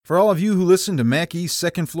For all of you who listen to Mac East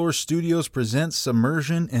Second Floor Studios presents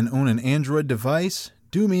Submersion and own an Android device,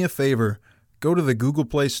 do me a favor. Go to the Google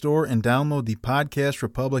Play Store and download the Podcast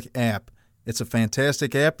Republic app. It's a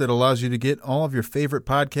fantastic app that allows you to get all of your favorite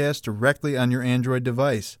podcasts directly on your Android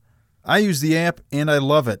device. I use the app and I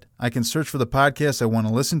love it. I can search for the podcasts I want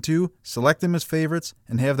to listen to, select them as favorites,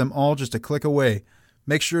 and have them all just a click away.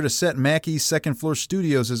 Make sure to set Mac East Second Floor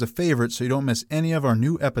Studios as a favorite so you don't miss any of our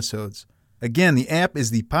new episodes. Again, the app is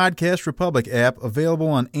the Podcast Republic app, available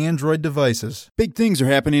on Android devices. Big things are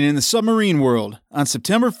happening in the submarine world. On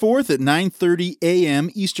September 4th at 9:30 a.m.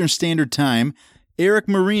 Eastern Standard Time, Eric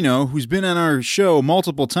Marino, who's been on our show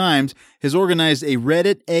multiple times, has organized a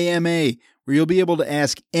Reddit AMA where you'll be able to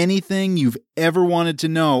ask anything you've ever wanted to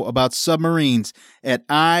know about submarines at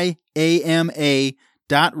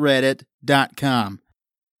iama.reddit.com.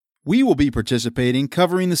 We will be participating,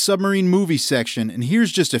 covering the submarine movie section, and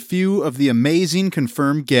here's just a few of the amazing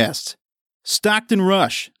confirmed guests. Stockton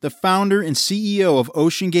Rush, the founder and CEO of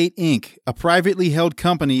OceanGate Inc., a privately held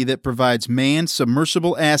company that provides manned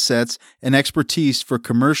submersible assets and expertise for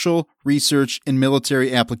commercial, research, and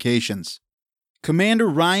military applications. Commander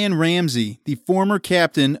Ryan Ramsey, the former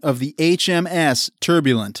captain of the HMS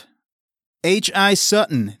Turbulent. H.I.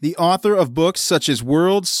 Sutton, the author of books such as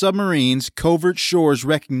World Submarines Covert Shores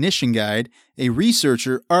Recognition Guide, a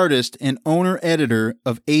researcher, artist, and owner-editor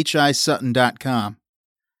of HISutton.com.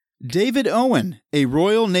 David Owen, a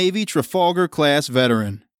Royal Navy Trafalgar-class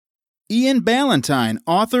veteran. Ian Ballantyne,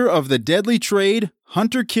 author of The Deadly Trade,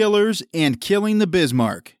 Hunter Killers, and Killing the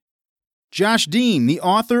Bismarck. Josh Dean, the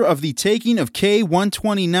author of The Taking of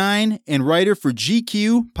K-129 and writer for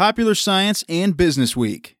GQ, Popular Science, and Business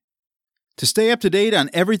Week. To stay up to date on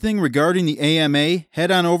everything regarding the AMA,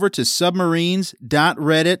 head on over to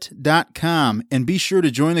submarines.reddit.com and be sure to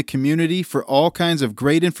join the community for all kinds of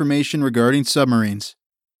great information regarding submarines.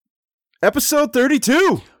 Episode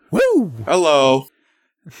 32! Woo! Hello.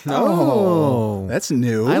 Oh, that's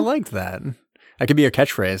new. I liked that. That could be your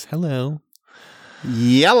catchphrase. Hello.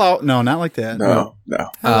 Yellow. No, not like that. No.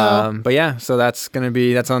 But yeah, so that's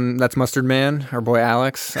Mustard Man, our boy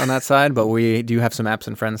Alex on that side. But we do have some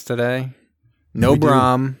absent friends today. No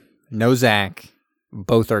Brom, no Zach.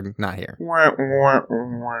 Both are not here.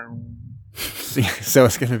 So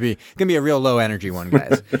it's gonna be a real low energy one,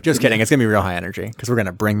 guys. Just kidding. It's gonna be real high energy because we're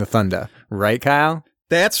gonna bring the thunder, right, Kyle?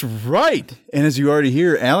 That's right. And as you already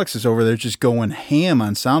hear, Alex is over there just going ham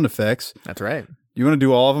on sound effects. That's right. You want to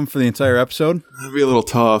do all of them for the entire episode? That'd be a little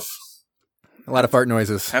tough. A lot of fart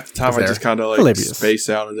noises. Half the time I just kind of space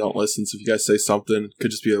out and don't listen. So if you guys say something, it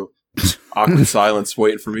could just be a awkward silence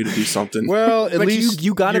waiting for me to do something. Well, at least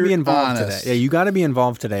you got to be involved honest. today. Yeah, you got to be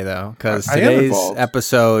involved today, though, because today's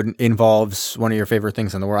episode involves one of your favorite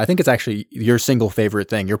things in the world. I think it's actually your single favorite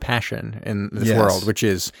thing, your passion in this world, which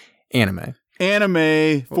is anime.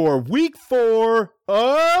 Anime for week 4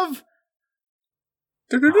 of...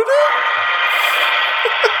 It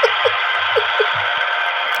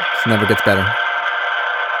never gets better.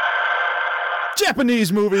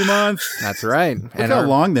 Japanese movie month. That's right. Look how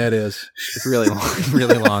long that is. It's really long.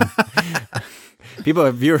 Really long.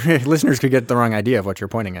 Listeners could get the wrong idea of what you're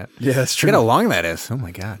pointing at. Yeah, that's true. Look at how long that is. Oh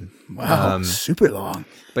my God. Wow. Super long.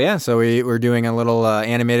 But yeah, so we're doing a little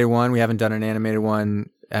animated one. We haven't done an animated one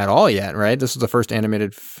at all yet, right? This is the first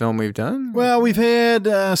animated film we've done? Well, we've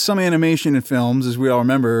had some animation in films, as we all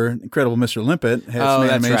remember. Incredible Mr. Limpet had some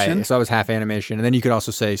animation. That's right. So that was half animation. And then you could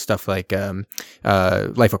also say stuff like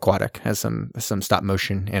Life Aquatic has some stop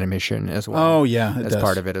motion animation as well. Oh, yeah. As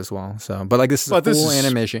part of it as well. So, but like this is full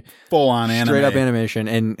animation. Full-on anime. Straight up animation.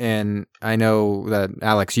 And I know that,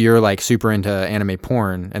 Alex, you're like super into anime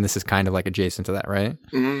porn, and this is kind of like adjacent to that, right?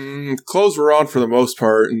 Clothes were on for the most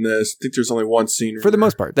part in this. I think there's only one scene. For the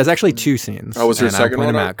most part. There's actually 2 scenes. Oh, was there a second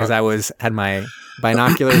one? Because I had my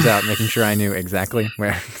binoculars out, making sure I knew exactly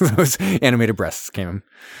where those animated breasts came.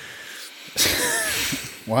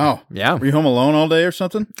 Wow. Yeah. Were you home alone all day or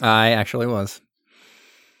something? I actually was.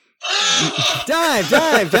 Dive!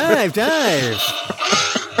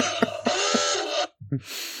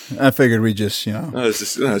 I figured we just,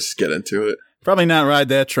 Let's just get into it. Probably not ride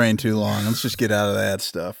that train too long. Let's just get out of that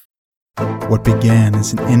stuff. What began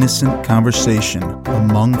as an innocent conversation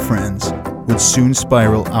among friends would soon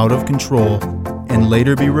spiral out of control and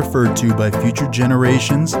later be referred to by future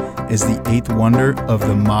generations as the 8th wonder of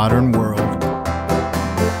the modern world.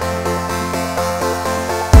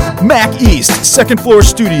 Mac East Second Floor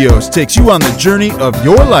Studios takes you on the journey of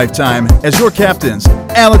your lifetime as your captains,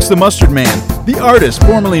 Alex the Mustard Man, the artist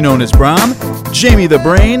formerly known as Brom, Jamie the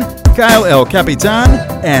Brain, Kyle El Capitan,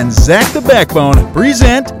 and Zach the Backbone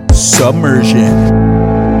present Submersion.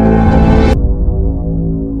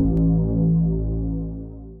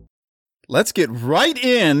 let's get right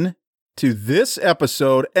in to this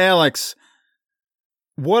episode. Alex,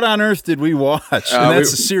 what on earth did we watch? And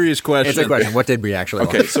that's a serious question. It's a question. What did we actually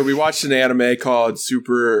watch? Okay, so we watched an anime called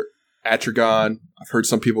Super Atragon. I've heard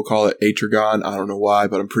some people call it Atragon. I don't know why,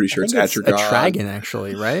 but I'm pretty sure it's Atragon. Atragon,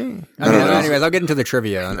 actually, right? Anyways, I'll get into the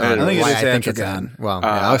trivia. I think it is Atragon. Well,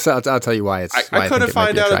 I'll tell you why it's. I couldn't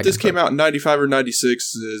find out if this came out in 95 or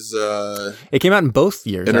 96. It came out in both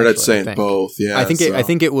years. Internet's saying both. Yeah, I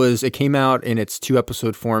think it came out in its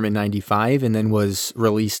 2-episode form in 95, and then was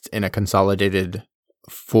released in a consolidated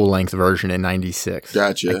full-length version in 96.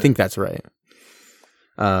 Gotcha. I think that's right.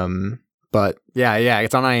 But yeah,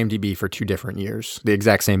 it's on IMDb for 2 different years. The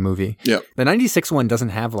exact same movie. Yep. The 96 one doesn't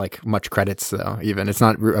have like much credits though. Even it's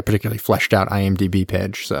not a particularly fleshed out IMDb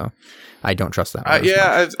page, so I don't trust that.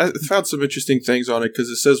 I found some interesting things on it because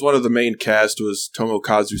it says one of the main cast was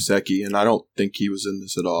Tomokazu Seki, and I don't think he was in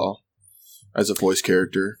this at all as a voice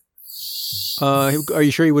character. Are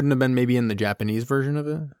you sure he wouldn't have been maybe in the Japanese version of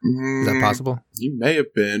it? Is that possible? He may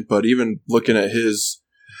have been, but even looking at his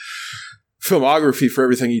filmography for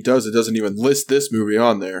everything he does, it doesn't even list this movie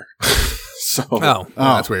on there. So,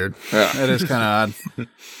 that's weird. Yeah, that is kind of odd.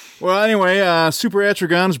 Well, anyway, Super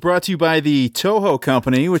Atragon is brought to you by the Toho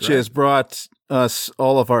Company, which has brought us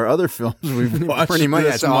all of our other films we've watched. Pretty much,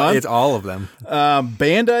 it's all of them.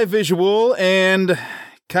 Bandai Visual and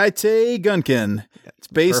Kaite Gunkin. It's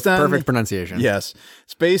based on perfect pronunciation. Yes,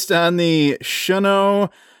 it's based on the Shuno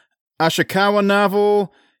Ashikawa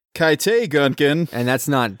novel Kaite Gunkin. And that's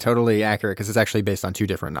not totally accurate because it's actually based on 2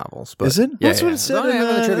 different novels. But is it? That's what it said. I have it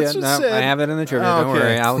in the trivia. I have it in the trivia.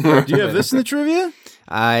 Don't worry. Do you have this in the trivia?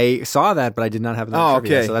 I saw that, but I did not have it in the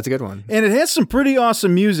trivia. Okay. So that's a good one. And it has some pretty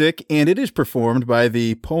awesome music, and it is performed by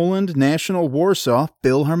the Poland National Warsaw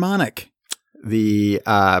Philharmonic. The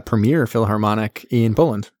premier Philharmonic in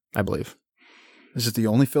Poland, I believe. Is it the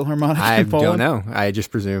only Philharmonic in Poland? I don't know. I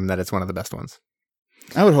just presume that it's one of the best ones.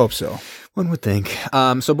 I would hope so. One would think.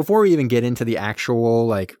 So before we even get into the actual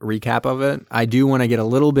recap of it, I do want to get a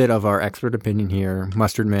little bit of our expert opinion here.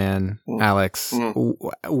 Mustard Man, Alex,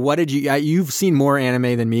 what did you've seen more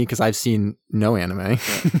anime than me because I've seen no anime.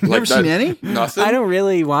 Never seen any? Nothing? I don't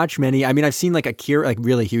really watch many. I mean, I've seen Akira,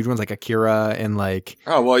 really huge ones like Akira and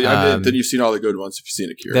Oh, well, yeah, then you've seen all the good ones if you've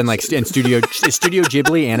seen Akira. Then in Studio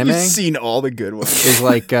Ghibli anime? You've seen all the good ones.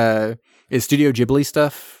 Is Studio Ghibli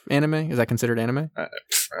stuff anime? Is that considered anime? I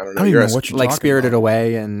don't know. You're what you're Spirited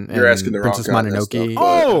Away and you're asking the Princess Mononoke.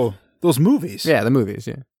 Oh, those movies. Yeah, the movies.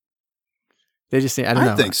 Yeah, they just I don't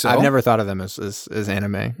know. I think so. I've never thought of them as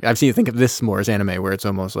anime. Think of this more as anime, where it's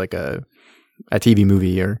almost like a TV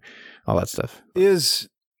movie or all that stuff. Is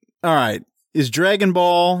Dragon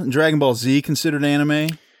Ball and Dragon Ball Z considered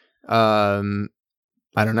anime? I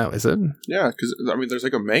don't know. Is it? Yeah, because there's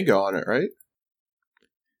a manga on it, right?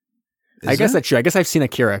 I guess that's true. I guess I've seen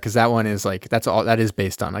Akira because that one is that is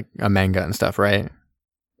based on a manga and stuff, right?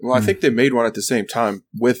 Well, I think they made one at the same time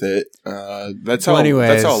with it. That's how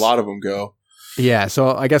a lot of them go. Yeah.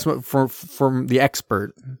 So I guess from the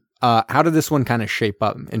expert, how did this one kind of shape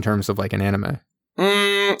up in terms of an anime?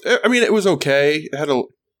 It was okay. It had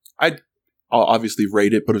I'll obviously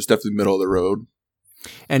rate it, but it was definitely middle of the road.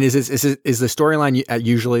 And is the storyline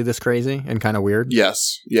usually this crazy and kind of weird?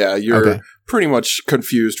 Yes. Yeah, you're pretty much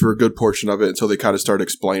confused for a good portion of it until they kind of start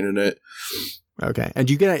explaining it. Okay. And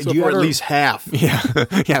do you at least half? Yeah.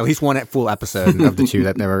 Yeah, at least one full episode of the 2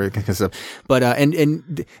 that never comes up. But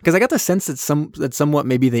and because I got the sense that somewhat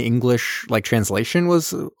maybe the English translation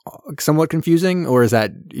was somewhat confusing, or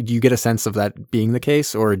do you get a sense of that being the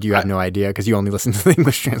case, or do you have no idea because you only listen to the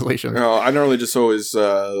English translation? No, I normally just always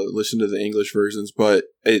listen to the English versions, but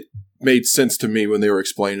it made sense to me when they were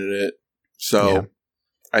explaining it. So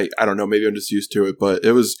I don't know, maybe I'm just used to it, but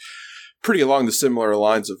it was pretty along the similar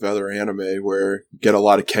lines of other anime where you get a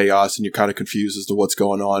lot of chaos and you're kind of confused as to what's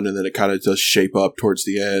going on, and then it kind of does shape up towards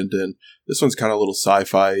the end. And this one's kind of a little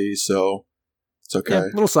sci-fi, so it's okay. Yeah,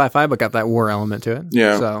 a little sci-fi, but got that war element to it.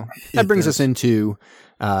 Yeah. So that brings us into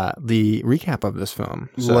the recap of this film.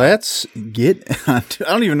 So, let's get on I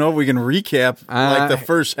don't even know if we can recap the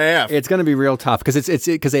first half. It's going to be real tough because it's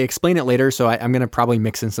because they explain it later. So I'm going to probably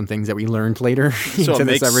mix in some things that we learned later so into it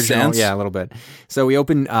this makes original. Sense. Yeah, a little bit. So we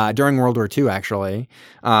open during World War II actually,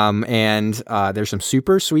 and there's some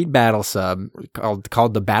super sweet battle sub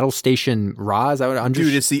called the Battle Station Ra. Is that what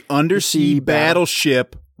Dude, it's the undersea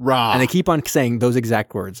battleship Ra. And they keep on saying those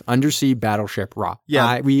exact words. Undersea battleship Ra.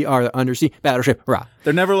 Yeah. We are the undersea battleship Ra.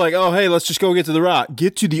 They're never like, oh, hey, let's just go get to the Ra.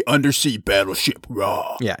 Get to the undersea battleship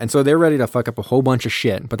Ra. Yeah. And so they're ready to fuck up a whole bunch of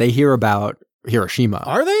shit, but they hear about Hiroshima.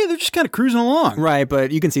 Are they? They're just kind of cruising along. Right. But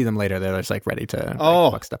you can see them later. They're just ready to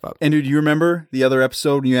fuck stuff up. And dude, you remember the other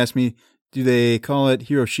episode when you asked me, Do they call it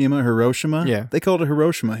Hiroshima? Yeah. They call it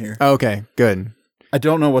Hiroshima here. Oh, okay, good. I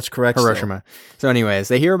don't know what's correct. Hiroshima. So anyways,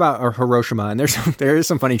 they hear about Hiroshima, and there is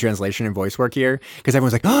some funny translation and voice work here, because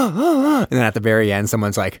everyone's like, and then at the very end,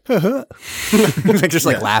 someone's like, like just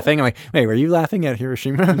like laughing. I'm like, wait, were you laughing at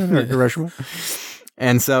Hiroshima or Hiroshima?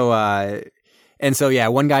 And so yeah,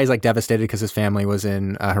 one guy's like devastated because his family was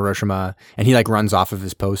in Hiroshima, and he like runs off of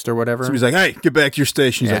his post or whatever. So he's like, "Hey, get back to your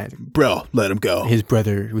station." He's like, "Bro, let him go." His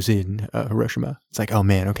brother was in Hiroshima. It's like, oh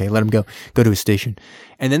man, okay, let him go to his station.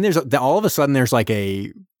 And then all of a sudden there's like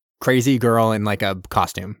a crazy girl in like a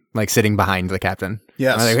costume, like sitting behind the captain.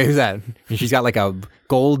 Yes. I'm like, wait, who's that? And she's got like a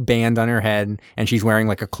gold band on her head, and she's wearing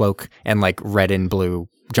like a cloak and like red and blue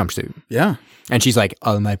jumpsuit. Yeah. And she's like,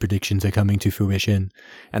 all my predictions are coming to fruition.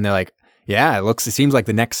 And they're like, yeah, it seems like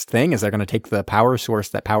the next thing is they're going to take the power source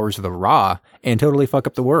that powers the Ra and totally fuck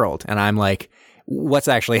up the world. And I'm like, what's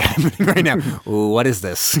actually happening right now? What is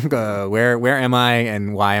this? Where am I,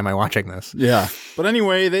 and why am I watching this? Yeah. But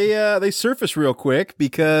anyway, they surface real quick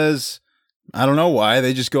because I don't know why.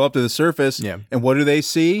 They just go up to the surface. Yeah. And what do they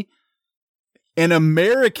see? An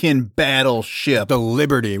American battleship. The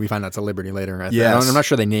Liberty. We find out it's a Liberty later. Yes. I'm not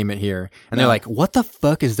sure they name it here. And they're like, what the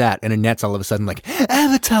fuck is that? And Annette's all of a sudden like,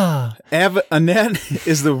 Avatar. Annette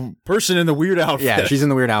is the person in the weird outfit. Yeah, she's in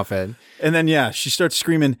the weird outfit. And then, she starts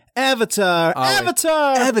screaming, Avatar,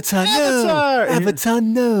 Avatar, Avatar, no. Avatar. Avatar,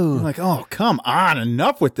 no. I'm like, oh, come on,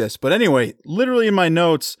 enough with this. But anyway, literally in my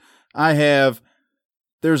notes, I have,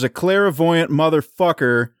 there's a clairvoyant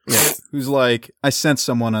motherfucker who's like, I sense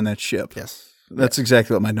someone on that ship. Yes. That's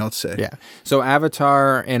exactly what my notes say. Yeah. So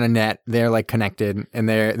Avatar and Annette, they're like connected, and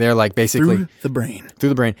they're like basically through the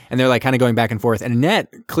brain, and they're like kind of going back and forth. And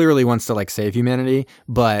Annette clearly wants to like save humanity,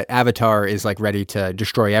 but Avatar is like ready to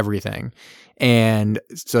destroy everything. And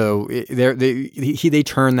so they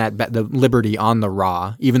turn the Liberty on the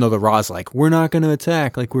Ra, even though the Ra's like, we're not going to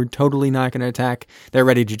attack. Like, we're totally not going to attack. They're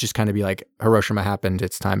ready to just kind of be like, Hiroshima happened.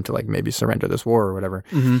 It's time to like maybe surrender this war or whatever.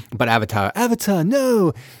 Mm-hmm. But Avatar,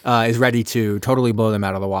 no, is ready to totally blow them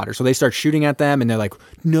out of the water. So they start shooting at them, and they're like,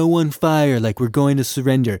 no one fire. Like, we're going to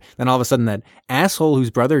surrender. Then all of a sudden that asshole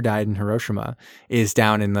whose brother died in Hiroshima is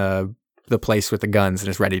down in the place with the guns and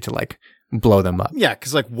is ready to like blow them up. Yeah,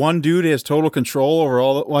 because like one dude has total control over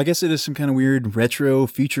all. Well, I guess it is some kind of weird retro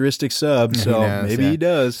futuristic sub, so maybe he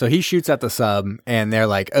does. So he shoots at the sub, and they're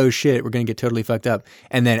like, "Oh shit, we're gonna get totally fucked up."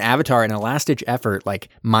 And then Avatar, in a last-ditch effort, like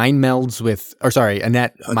Annette mind melds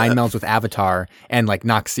with Avatar and like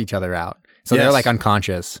knocks each other out. So they're like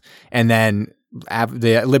unconscious, and then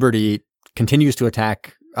the Liberty continues to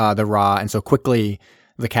attack the Ra, and so quickly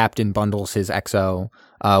the captain bundles his XO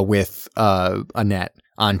with Annette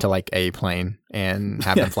onto like a plane and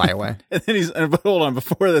have them fly away. And then but hold on,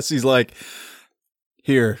 before this, he's like,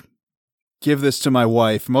 here, give this to my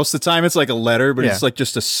wife. Most of the time it's like a letter, but it's like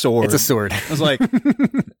just a sword. It's a sword. I was like,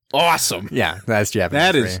 awesome. Yeah, that's Japanese.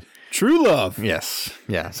 That is true love. Yes.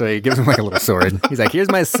 Yeah. So he gives him like a little sword. He's like,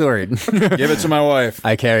 here's my sword. Give it to my wife.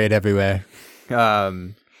 I carry it everywhere.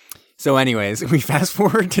 So anyways, we fast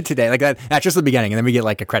forward to today. Like that's just the beginning, and then we get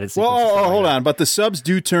like a credit sequence. Well, hold on. But the subs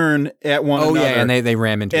do turn at one another. Oh, yeah, and they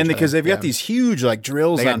ram into each other. Because they've got these huge like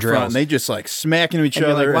drills on front, and they just like smack into each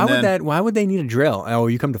other. Like, why would they need a drill? Oh,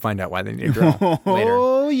 you come to find out why they need a drill later.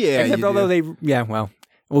 Oh, yeah. Except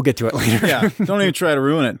we'll get to it later. Yeah, don't even try to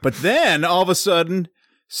ruin it. But then, all of a sudden,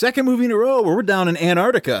 second movie in a row where we're down in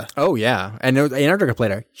Antarctica. Oh, yeah. And Antarctica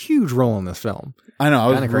played a huge role in this film. I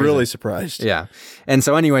know. I was really surprised. Yeah. And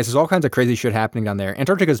so anyways, there's all kinds of crazy shit happening down there.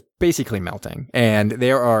 Antarctica is basically melting, and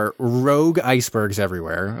there are rogue icebergs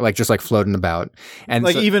everywhere, like just like floating about. And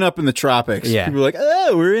like even up in the tropics. Yeah. People are like,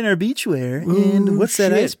 oh, we're in our beachwear. And what's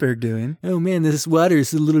that iceberg doing? Oh, man, this water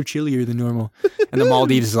is a little chillier than normal. And the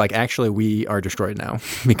Maldives is like, actually, we are destroyed now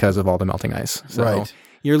because of all the melting ice. So right.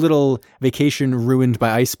 Your little vacation ruined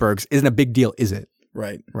by icebergs isn't a big deal, is it?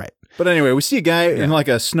 Right. Right. But anyway, we see a guy in like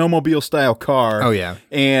a snowmobile style car. Oh, yeah.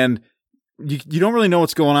 And you don't really know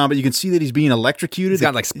what's going on, but you can see that he's being electrocuted. He's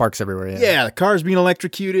got like sparks everywhere. Yeah, the car's being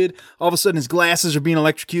electrocuted. All of a sudden, his glasses are being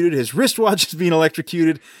electrocuted. His wristwatch is being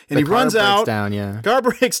electrocuted. And he runs out. Car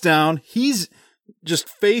breaks down. He's just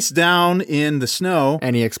face down in the snow.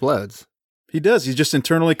 And he explodes. He does. He's just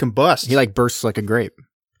internally combust. He like bursts like a grape.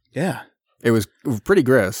 Yeah. It was pretty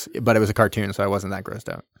gross, but it was a cartoon, so I wasn't that grossed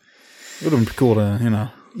out. It would have been cool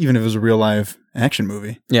to, even if it was a real live action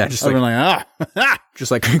movie. Yeah, just like, just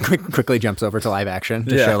like quickly jumps over to live action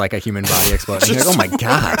to show like a human body exploding. You're like, oh my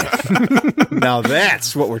God. Now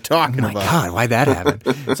that's what we're talking about. God, why'd that happen?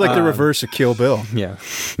 It's like the reverse of Kill Bill. Yeah.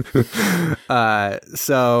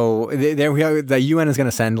 So there we are. The UN is going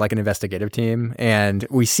to send like an investigative team, and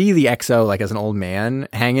we see the XO like as an old man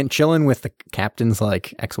chilling with the captain's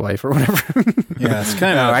like ex-wife or whatever. Yeah, it's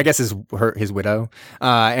kind of. I guess his widow.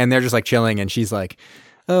 And they're just like chilling, and she's like,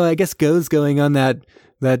 "Oh, I guess Go's going on that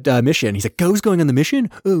mission." He's like, "Go's going on the mission?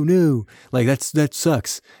 Oh no, like that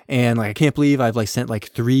sucks." And like, I can't believe I've like sent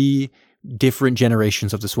like 3 different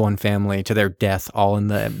generations of this one family to their death, all in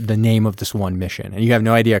the name of this one mission. And you have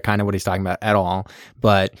no idea kind of what he's talking about at all.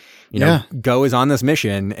 But you know, Go is on this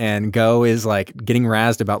mission, and Go is like getting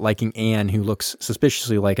razzed about liking Anne, who looks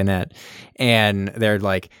suspiciously like Annette, and they're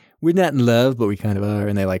like, we're not in love, but we kind of are.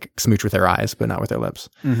 And they like smooch with their eyes, but not with their lips.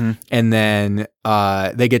 Mm-hmm. And then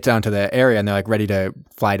they get down to the area, and they're like ready to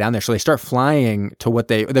fly down there. So they start flying to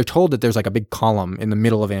they're told that there's like a big column in the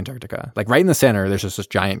middle of Antarctica. Like right in the center, there's just this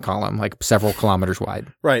giant column, like several kilometers wide.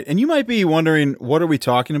 Right. And you might be wondering, what are we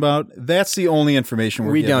talking about? That's the only information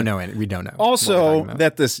we don't know. We don't know. Also,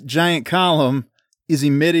 that this giant column is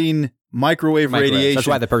emitting microwave radiation. That's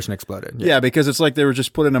why the person exploded. Yeah, because it's like they were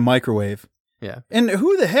just put in a microwave. Yeah. And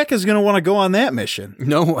who the heck is going to want to go on that mission?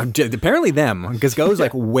 No, apparently them, because Go's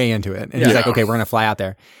like way into it. And he's like, okay, we're going to fly out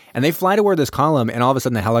there. And they fly toward this column, and all of a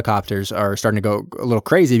sudden the helicopters are starting to go a little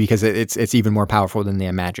crazy because it's even more powerful than they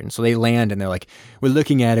imagined. So they land, and they're like, we're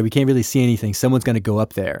looking at it. We can't really see anything. Someone's going to go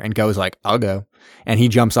up there. And Go's like, I'll go. And he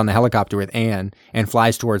jumps on the helicopter with Anne and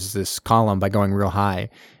flies towards this column by going real high.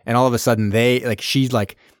 And all of a sudden she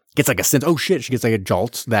gets like a sense, oh shit, she gets like a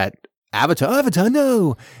jolt that Avatar,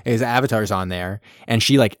 no! His Avatar's on there, and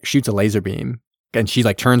she like shoots a laser beam, and she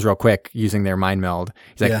like turns real quick using their mind meld.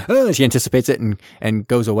 He's like, oh, she anticipates it and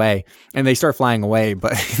goes away, and they start flying away,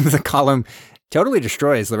 but the column totally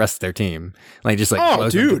destroys the rest of their team. Like just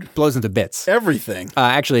like blows into bits. Everything.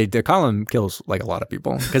 Actually, the column kills like a lot of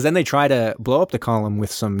people, because then they try to blow up the column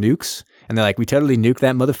with some nukes. And they're like, we totally nuked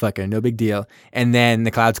that motherfucker, no big deal. And then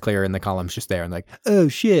the clouds clear, and the column's just there, and like, oh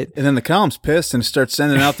shit. And then the column's pissed and starts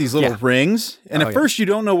sending out these little rings. And at first you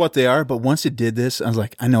don't know what they are, but once it did this, I was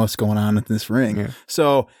like, I know what's going on with this ring. Yeah.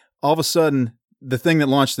 So all of a sudden, the thing that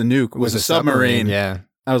launched the nuke was a submarine. Yeah.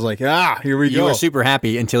 I was like, here we go. You were super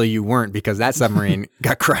happy until you weren't, because that submarine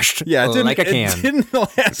got crushed. Yeah, it didn't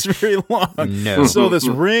last very long. No. So this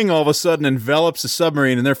ring all of a sudden envelops the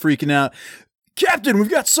submarine, and they're freaking out. Captain, we've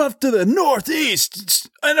got stuff to the northeast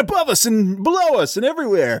and above us and below us and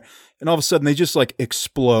everywhere. And all of a sudden they just like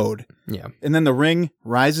explode. Yeah. And then the ring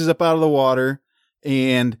rises up out of the water,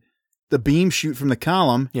 and the beams shoot from the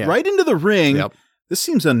column right into the ring. Yep. This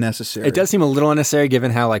seems unnecessary. It does seem a little unnecessary,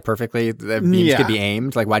 given how like perfectly the beams could be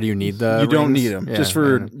aimed. Like, why do you need the You don't need them. Just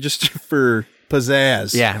for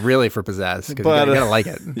pizzazz. Yeah, really for pizzazz. Because you gotta like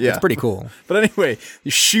it. Yeah. It's pretty cool. But anyway,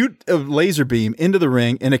 you shoot a laser beam into the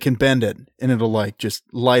ring, and it can bend it, and it'll like just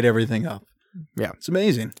light everything up. Yeah. It's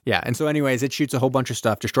amazing. Yeah. And so anyways, it shoots a whole bunch of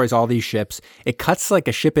stuff, destroys all these ships. It cuts like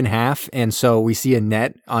a ship in half. And so we see a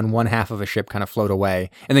net on one half of a ship kind of float away.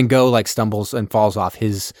 And then Go like stumbles and falls off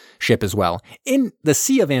his ship as well in the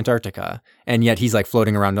Sea of Antarctica. And yet he's like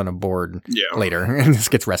floating around on a board later, and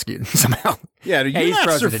just gets rescued somehow. Yeah. You're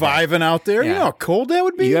not surviving out there. You know how cold that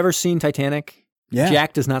would be? You ever seen Titanic? Yeah.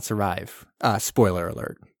 Jack does not survive. Spoiler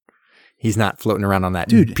alert. He's not floating around on that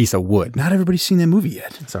piece of wood. Not everybody's seen that movie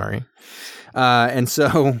yet. Sorry. And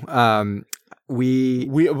so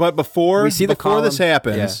but before this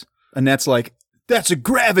happens, Annette's like, that's a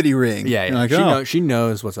gravity ring. Yeah, yeah. Like, she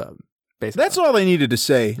knows what's up. Basically. That's all they needed to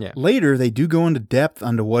say. Yeah. Later, they do go into depth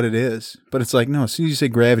onto what it is, but it's like, no, as soon as you say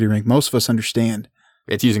gravity ring, most of us understand.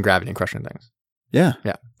 It's using gravity and crushing things. Yeah.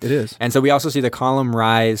 Yeah. It is. And so we also see the column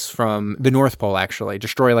rise from the North Pole, actually,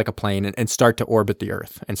 destroy like a plane and start to orbit the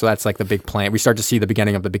Earth. And so that's like the big plan. We start to see the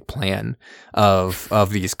beginning of the big plan of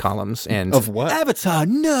these columns. And of what? Avatar.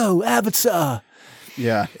 No, Avatar.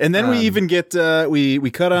 Yeah. And then we even get,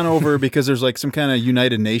 we cut on over because there's like some kind of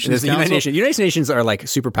United Nations Council. United Nations are like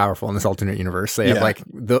super powerful in this alternate universe. They have like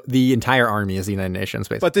the entire army is the United Nations,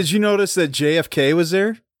 basically. But did you notice that JFK was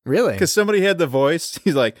there? Really? Because somebody had the voice.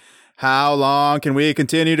 He's like, how long can we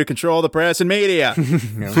continue to control the press and media?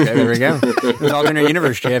 Okay, there we go. This alternate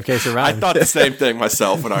universe, JFK survived. I thought the same thing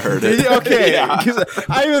myself when I heard it. Okay.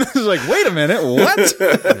 I was like, wait a minute,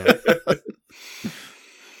 what?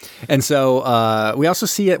 And so we also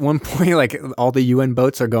see at one point, like all the UN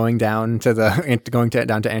boats are going down to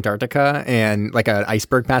down to Antarctica, and like an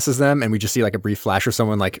iceberg passes them, and we just see like a brief flash of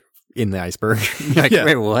someone like in the iceberg. Like,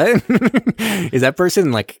 wait, what? Is that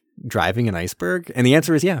person like driving an iceberg? And the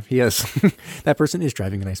answer is yeah, he is. That person is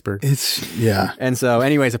driving an iceberg. Yeah. And so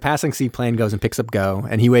anyways, a passing seaplane goes and picks up Go,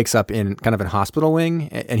 and he wakes up in kind of a hospital wing,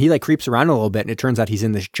 and he like creeps around a little bit, and it turns out he's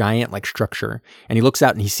in this giant like structure, and he looks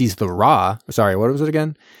out and he sees the Ra. Sorry, what was it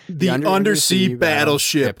again? The undersea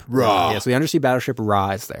battleship Ra. Yeah, so the undersea battleship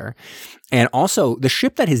Ra is there. And also the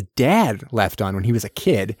ship that his dad left on when he was a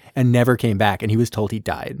kid and never came back, and he was told he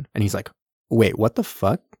died. And he's like, wait, what the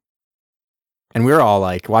fuck? And we were all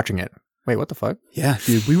like watching it. Wait, what the fuck? Yeah,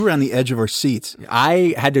 dude, we were on the edge of our seats.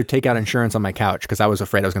 I had to take out insurance on my couch because I was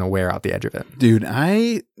afraid I was going to wear out the edge of it. Dude,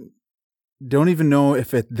 I don't even know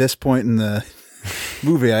if at this point in the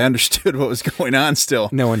movie I understood what was going on still.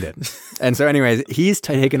 No one did. And so anyways, he's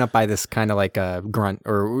taken up by this kind of like a grunt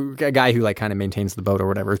or a guy who like kind of maintains the boat or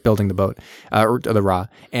whatever, is building the boat or the Ra.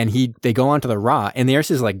 And they go onto the Ra, and there's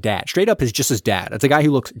his like dad. Straight up is just his dad. It's a guy who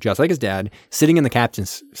looks just like his dad sitting in the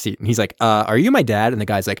captain's seat. And he's like, are you my dad? And the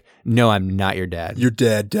guy's like, no, I'm not your dad. Your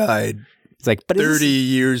dad died. It's like, but 30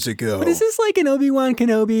 years ago. But is this like an Obi-Wan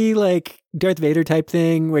Kenobi, like Darth Vader type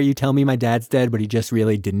thing where you tell me my dad's dead, but he just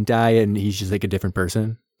really didn't die and he's just like a different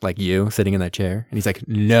person, like you sitting in that chair? And he's like,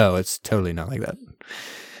 no, it's totally not like that.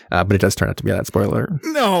 But it does turn out to be that spoiler.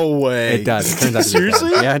 No way. It does. It turns out to be Seriously?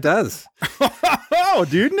 that. Yeah, it does. Oh,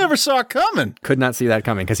 dude, never saw it coming. Could not see that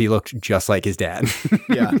coming because he looked just like his dad.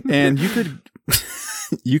 Yeah, and you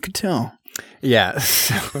could tell. Yeah.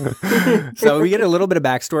 So we get a little bit of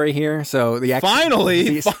backstory here. So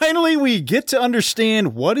finally, we get to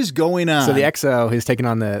understand what is going on. So the XO has taken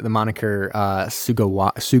on the moniker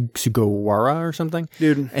Sugawara or something.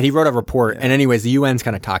 Dude. And he wrote a report. Yeah. And anyways, the UN's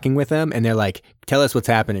kind of talking with him, and they're like, tell us what's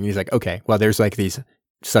happening. And he's like, okay, well, there's like these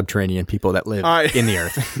subterranean people that live in the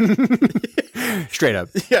earth. Straight up.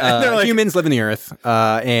 Yeah, they're like, humans live in the earth,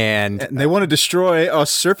 and they want to destroy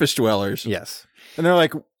us surface dwellers. Yes. And they're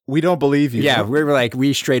like, we don't believe you. Yeah, we were like,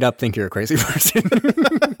 we straight up think you're a crazy person.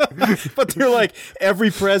 But they're like,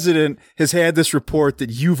 every president has had this report that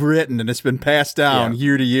you've written, and it's been passed down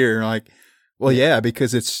year to year. Like, well, yeah,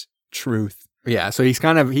 because it's truth. Yeah, so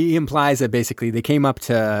he implies that basically they came up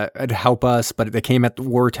to help us, but they came at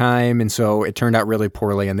wartime, and so it turned out really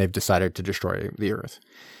poorly, and they've decided to destroy the Earth.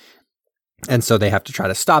 And so they have to try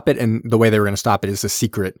to stop it, and the way they were going to stop it is a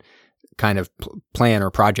secret kind of plan or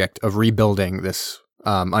project of rebuilding this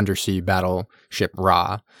undersea battleship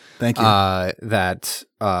Ra. Thank you. That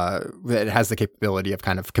has the capability of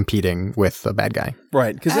kind of competing with the bad guy.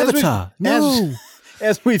 Right. Because Avatar.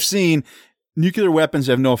 as we've seen, nuclear weapons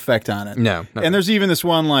have no effect on it. No. And there's even this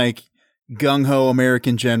one like gung-ho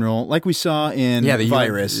American general, like we saw in the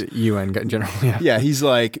Virus. UN general. Yeah. Yeah. He's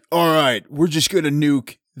like, all right, we're just going to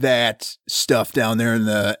nuke that stuff down there in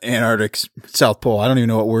the Antarctic South Pole. I don't even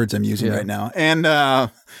know what words I'm using right now. And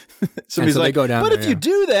somebody's like, go down but there, if you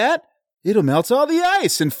do that, it'll melt all the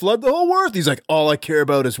ice and flood the whole Earth. He's like, all I care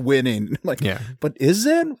about is winning. I'm like, but is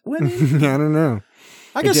that winning? I don't know.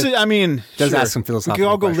 I guess I mean, does ask some philosophical we could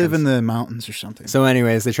all go questions. live in the mountains or something. So,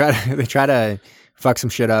 anyways, they try to fuck some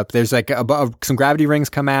shit up. There's like some gravity rings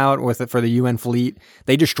come out with it for the UN fleet.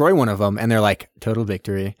 They destroy one of them, and they're like, total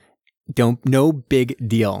victory. No big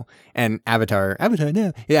deal. And Avatar,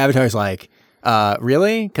 no. Yeah, Avatar's like,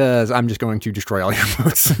 really? Because I'm just going to destroy all your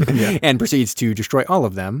boats. And proceeds to destroy all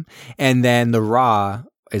of them. And then the Ra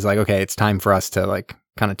is like, okay, it's time for us to like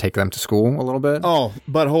kind of take them to school a little bit. Oh,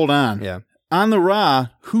 but hold on. Yeah. On the Ra,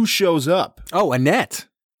 who shows up? Oh, Annette,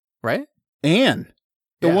 right? Anne.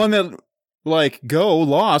 The one that like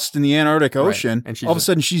lost in the Antarctic Ocean. And all of a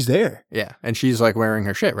sudden she's there. Yeah. And she's like wearing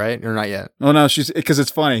her shit, right? Or not yet? Oh, no, because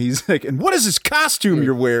it's funny. He's like, and what is this costume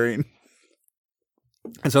you're wearing?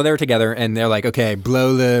 And so they're together and they're like, okay,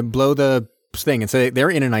 blow the thing. And so they're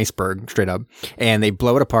in an iceberg straight up and they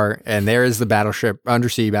blow it apart. And there is the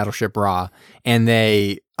undersea battleship Ra. And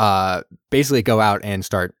they basically go out and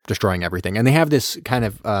start destroying everything. And they have this kind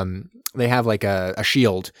of, they have like a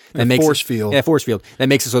shield that makes force field. Yeah, force field that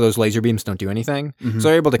makes it so those laser beams don't do anything. Mm-hmm. So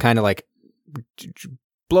they're able to kind of like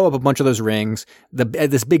blow up a bunch of those rings.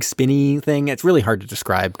 This big spinny thing. It's really hard to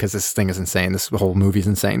describe because this thing is insane. This whole movie's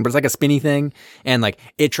insane, but it's like a spinny thing, and like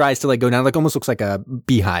it tries to like go down. Like almost looks like a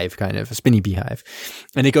beehive, kind of a spinny beehive,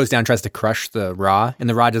 and it goes down, tries to crush the Ra, and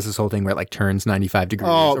the Ra does this whole thing where it like turns 95 degrees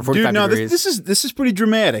or 45 degrees. This is pretty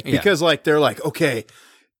dramatic because like they're like, okay,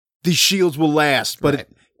 these shields will last, but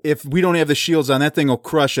if we don't have the shields on, that thing will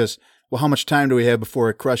crush us. Well, how much time do we have before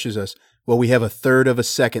it crushes us? Well, we have a third of a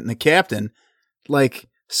second. And the captain, like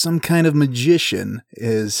some kind of magician,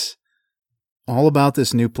 is all about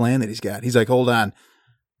this new plan that he's got. He's like, hold on,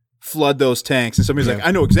 flood those tanks. And somebody's like, I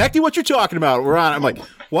know exactly what you're talking about. We're on. I'm like,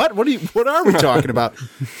 what? What are we talking about?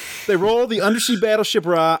 They roll the undersea battleship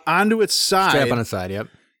Ra onto its side. Straight up on its side, yep.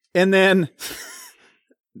 And then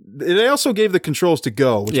they also gave the controls to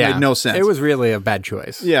go, which made no sense. It was really a bad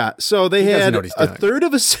choice. Yeah. So they had a third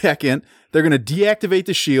of a second. They're going to deactivate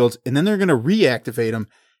the shields, and then they're going to reactivate them.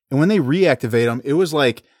 And when they reactivate them, it was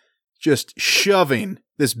like just shoving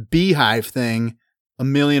this beehive thing a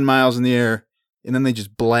million miles in the air, and then they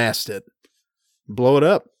just blast it, blow it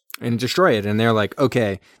up. And destroy it. And they're like,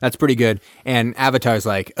 okay, that's pretty good. And Avatar's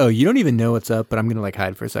like, oh, you don't even know what's up, but I'm going to like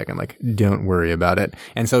hide for a second. Like, don't worry about it.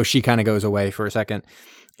 And so she kind of goes away for a second.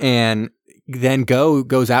 And then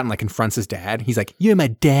goes out and like confronts his dad. He's like, you're my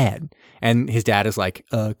dad. And his dad is like,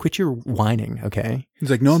 quit your whining, okay?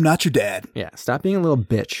 He's like, no, I'm not your dad. Yeah, stop being a little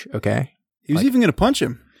bitch, okay? He was even going to punch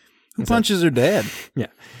him. Who punches their dad? Yeah.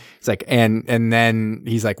 It's like, and then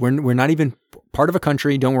he's like, we're not even part of a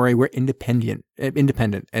country. Don't worry, we're independent.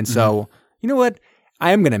 And so, you know what?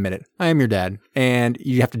 I am going to admit it. I am your dad, and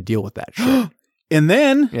you have to deal with that shit. And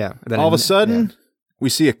then, then all of a sudden, we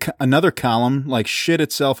see another column like shit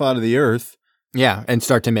itself out of the earth. Yeah, and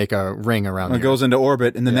start to make a ring around it. It goes into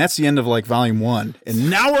orbit, and then that's the end of like volume 1. And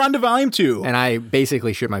now we're on to volume 2. And I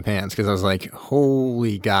basically shit my pants because I was like,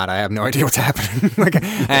 holy God, I have no idea what's happening. Like,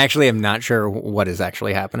 I actually am not sure what is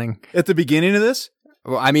actually happening. At the beginning of this?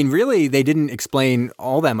 Well, I mean, really, they didn't explain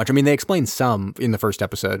all that much. I mean, they explained some in the first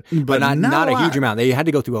episode, but not a huge amount. They had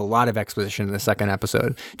to go through a lot of exposition in the second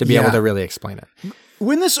episode to be able to really explain it.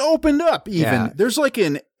 When this opened up, there's like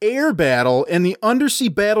an air battle, and the undersea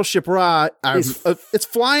battleship Ra, it's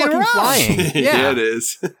flying around. Flying. Yeah, it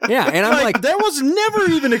is. Yeah, and I'm like, that was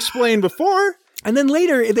never even explained before. And then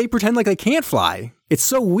later, they pretend like they can't fly. It's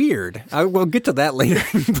so weird. We'll get to that later.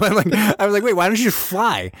 But like, I was like, wait, why don't you just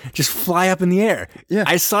fly? Just fly up in the air. Yeah.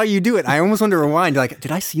 I saw you do it. I almost wanted to rewind. Like,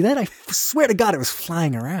 did I see that? I swear to God, it was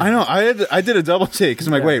flying around. I know. I did a double take because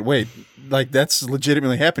I'm like, wait. Like, that's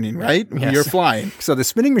legitimately happening, right? Yes. You're flying. So the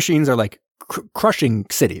spinning machines are like crushing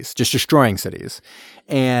cities, just destroying cities.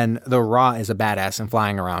 And the Ra is a badass and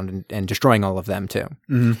flying around and destroying all of them too.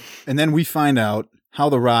 Mm-hmm. And then we find out how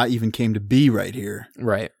the Ra even came to be right here.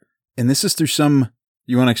 Right. And this is through some,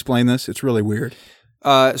 you want to explain this? It's really weird.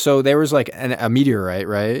 So there was like a meteorite,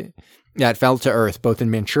 right? Yeah, it fell to Earth, both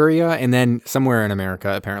in Manchuria and then somewhere in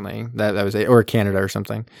America, apparently. That was it, or Canada or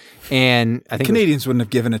something. And I think Canadians wouldn't have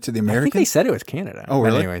given it to the Americans. I think they said it was Canada. Oh,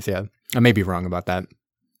 really? But anyways, yeah. I may be wrong about that.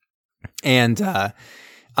 And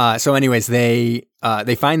so anyways, they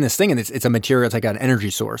find this thing, and it's a material, it's like an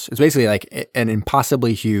energy source. It's basically like an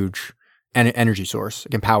impossibly huge energy source. It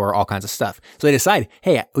can power all kinds of stuff. So they decide,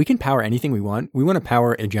 hey, we can power anything we want. We want to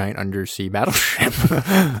power a giant undersea battleship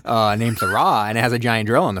named the Ra, and it has a giant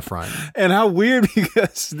drill on the front. And how weird,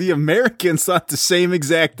 because the Americans thought the same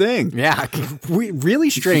exact thing. Yeah, really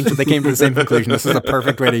strange that they came to the same conclusion. This is the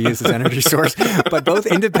perfect way to use this energy source. But both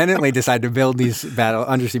independently decide to build these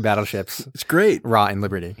undersea battleships. It's great. Ra and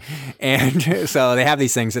Liberty. And so they have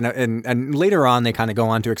these things. And later on, they kind of go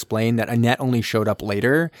on to explain that Annette only showed up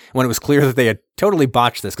later when it was clear that they had totally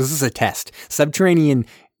botched this, because this is a test. Subterranean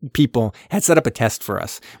people had set up a test for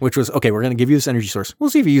us, which was, okay, we're going to give you this energy source.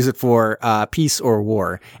 We'll see if you use it for peace or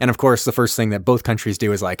war. And of course, the first thing that both countries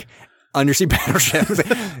do is like, undersea battleships.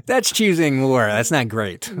 That's choosing war. That's not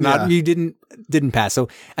great. You didn't pass. So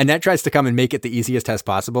Annette tries to come and make it the easiest test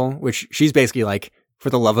possible, which she's basically like,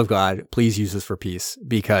 for the love of God, please use this for peace,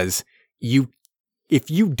 because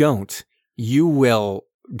if you don't, you will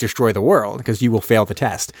destroy the world, because you will fail the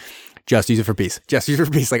test. Just use it for peace. Just use it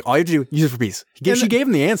for peace. Like, all you have to do, use it for peace. She gave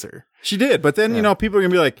him the answer. She did. But then, people are going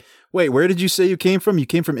to be like, wait, where did you say you came from? You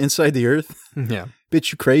came from inside the earth? Yeah.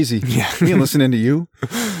 Bitch, you crazy. Yeah. We ain't listening to you.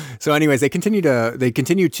 So anyways, they continue to,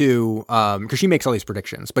 because she makes all these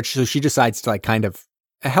predictions, but she decides to like kind of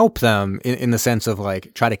help them in the sense of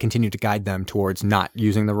like try to continue to guide them towards not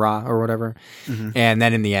using the Ra or whatever. Mm-hmm. And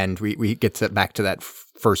then in the end, we get back to that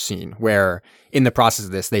first scene where in the process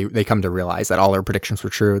of this, they come to realize that all their predictions were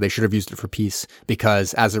true. They should have used it for peace,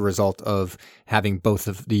 because as a result of having both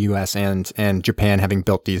of the U.S. and Japan having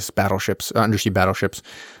built these battleships, undersea battleships,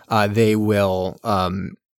 they will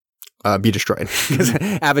be destroyed, because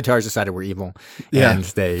Avatar's decided we're evil and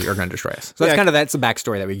they are going to destroy us. So that's the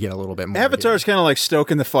backstory that we get a little bit more. Avatar's kind of like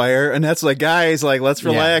stoking the fire, and that's like, guys, like, let's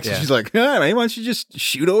relax. Yeah. And she's like, why don't you just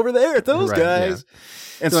shoot over there at those guys?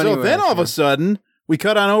 Yeah. And so anyway, then all of a sudden we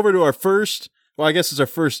cut on over to our first, well, I guess it's our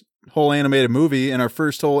first whole animated movie, and our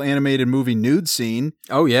first whole animated movie nude scene.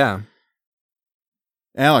 Oh, yeah.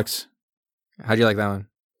 Alex, how'd you like that one?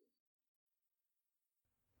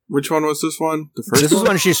 Which one was this one? The first This is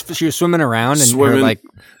when she was swimming around, and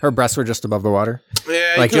her breasts were just above the water.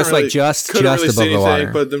 Yeah, like just above the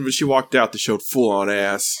water. But then when she walked out, they showed full on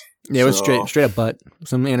ass. Yeah, it was straight up butt.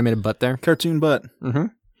 Some animated butt there. Cartoon butt. Mm-hmm.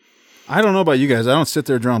 I don't know about you guys. I don't sit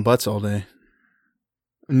there drawing butts all day.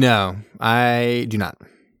 No, I do not.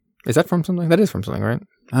 Is that from something? That is from something, right?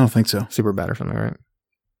 I don't think so. Superbad or something, right?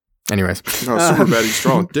 Anyways. No, Superbad, he's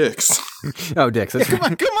drawing dicks. Oh, dicks. That's Come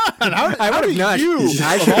on. How do not. you,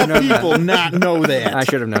 I of should have all known people, not know that? I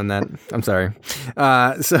should have known that. I'm sorry.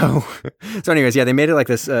 So anyways, yeah, they made it like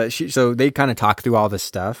this. So they kind of talk through all this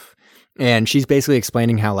stuff. And she's basically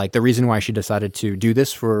explaining how, like, the reason why she decided to do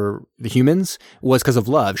this for the humans was because of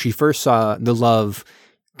love. She first saw the love.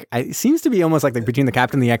 It seems to be almost like between the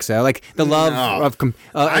Captain and the XO, like the love of.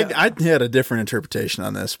 I had a different interpretation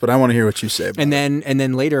on this, but I want to hear what you say about and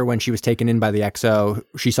then later, when she was taken in by the XO,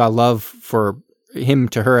 she saw love for him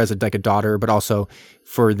to her as a daughter, but also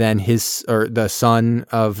for then the son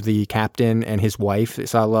of the captain and his wife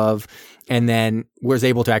saw love, and then was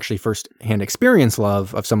able to actually firsthand experience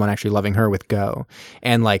love of someone actually loving her with Go.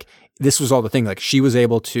 And like, this was all the thing. Like, she was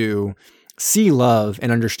able to see love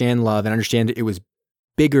and understand it was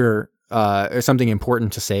bigger, something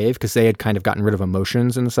important to save, because they had kind of gotten rid of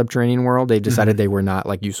emotions in the subterranean world. They decided they were not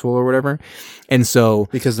like useful or whatever. And so,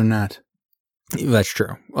 because they're not. That's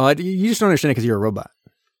true. Well, you just don't understand it because you're a robot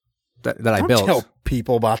that I built. Don't tell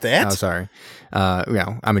people about that. Oh, sorry.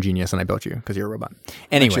 I'm a genius and I built you because you're a robot.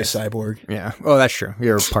 Anyway, a cyborg. Yeah. Oh, that's true.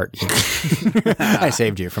 You're a part human. I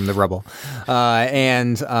saved you from the rubble.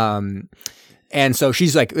 And so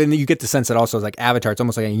she's like, and you get the sense that also is like Avatar, it's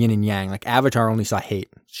almost like a yin and yang. Like Avatar only saw hate.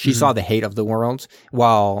 She saw the hate of the world,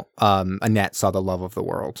 while Annette saw the love of the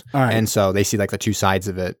world. All right. And so they see like the two sides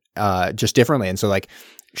of it just differently. And so like,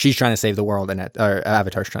 she's trying to save the world, and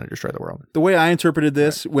Avatar's trying to destroy the world. The way I interpreted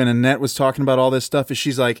this when Annette was talking about all this stuff is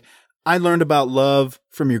she's like, I learned about love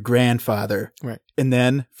from your grandfather. Right. And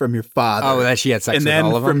then from your father. Oh, that she had sex and with then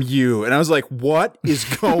all of them? from you. And I was like, what is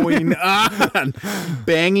going on?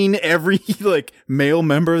 Banging every like male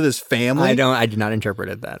member of this family? I did not interpret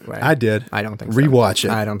it that way. I did. I don't think so. Rewatch it.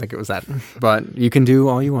 I don't think it was that. But you can do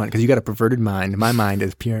all you want because you got a perverted mind. My mind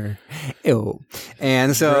is pure. Ew.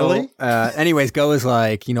 And so, Really? Anyways, Go is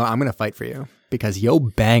like, I'm going to fight for you. Because yo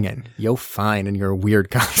banging, yo fine in your weird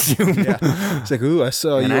costume. Yeah. It's like, ooh, I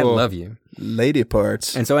saw you. And I love you. Lady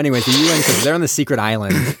parts. And so anyways, the UN, because they're on the secret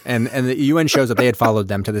island, and the UN shows that they had followed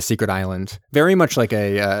them to the secret island, very much like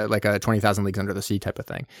a 20,000 Leagues Under the Sea type of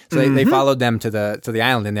thing. So they followed them to the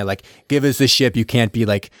island, and they're like, give us the ship, you can't be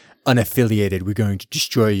like unaffiliated, we're going to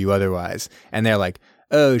destroy you otherwise. And they're like,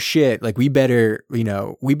 oh shit, like we better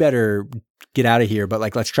get out of here, but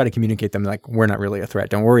like let's try to communicate them like we're not really a threat,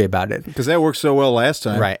 don't worry about it, because that worked so well last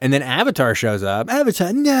time, right? And then Avatar shows up.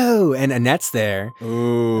 Avatar, no, and Annette's there.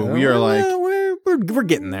 Ooh, we are like, we're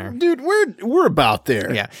getting there, dude. We're about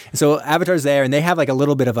there. Yeah. So Avatar's there, and they have like a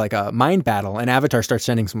little bit of like a mind battle, and Avatar starts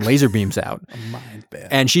sending some laser beams out. A mind battle.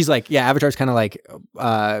 And she's like, yeah, Avatar's kind of like,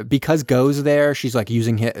 because Go's there, she's like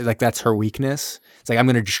using it, like that's her weakness. It's like, I'm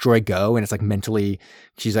going to destroy Go, and it's like mentally,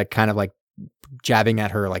 she's like kind of like jabbing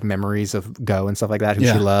at her like memories of Go and stuff like that, who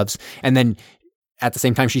she loves. And then at the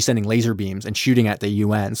same time, she's sending laser beams and shooting at the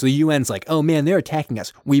UN. So the UN's like, oh man, they're attacking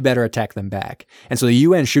us. We better attack them back. And so the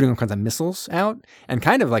UN shooting all kinds of missiles out and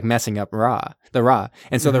kind of like messing up the Ra.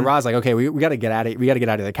 And so the Ra's like, okay, we got to get out of it. We got to get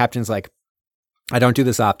out of there. The captain's like, I don't do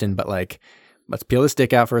this often, but like, let's peel his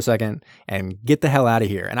dick out for a second and get the hell out of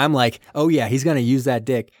here. And I'm like, oh yeah, he's going to use that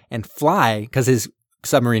dick and fly because his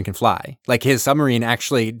submarine can fly. Like his submarine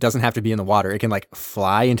actually doesn't have to be in the water. It can like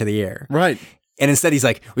fly into the air. Right. And instead he's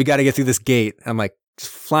like, we got to get through this gate. I'm like, just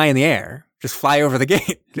fly in the air. Just fly over the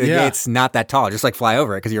gate. The gate's not that tall. Just like fly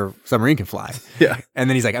over it because your submarine can fly. Yeah. And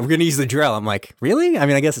then he's like, I'm going to use the drill. I'm like, really? I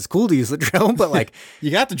mean, I guess it's cool to use the drill, but like... you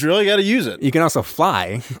got the drill, you got to use it. You can also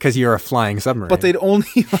fly because you're a flying submarine. But they'd only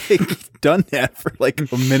like done that for like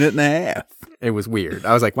a minute and a half. It was weird.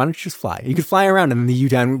 I was like, why don't you just fly? You could fly around and then the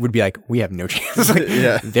U-Town would be like, we have no chance.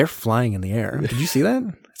 Like, they're flying in the air. Did you see that?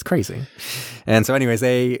 It's crazy. And so anyways,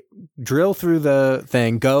 they drill through the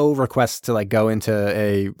thing. Go requests to like go into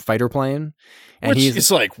a fighter plane. And it's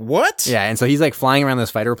like, what? Yeah, and so he's like flying around this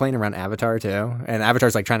fighter plane around Avatar too. And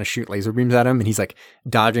Avatar's like trying to shoot laser beams at him, and he's like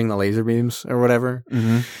dodging the laser beams or whatever.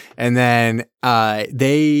 Mm-hmm. And then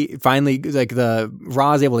they finally, like the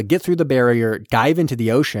Ra is able to get through the barrier, dive into the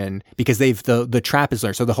ocean because the trap is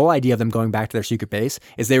there. So the whole idea of them going back to their secret base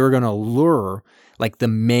is they were going to lure like the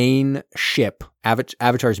main ship,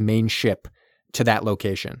 Avatar's main ship, to that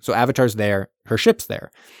location. So Avatar's there, her ship's there.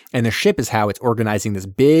 And the ship is how it's organizing this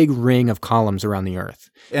big ring of columns around the Earth,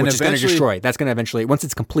 and which is going to destroy. That's going to eventually, once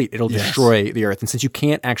it's complete, it'll destroy the Earth. And since you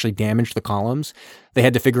can't actually damage the columns, they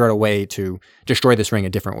had to figure out a way to destroy this ring a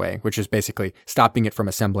different way, which is basically stopping it from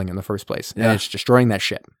assembling in the first place. Yeah. And it's destroying that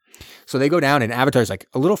ship. So they go down, and Avatar's like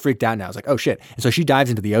a little freaked out now. It's like, oh shit. And so she dives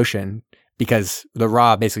into the ocean because the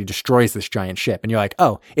Ra basically destroys this giant ship. And you're like,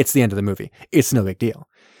 oh, it's the end of the movie. It's no big deal.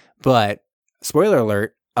 But spoiler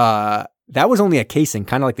alert, that was only a casing,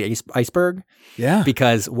 kind of like the iceberg. Yeah.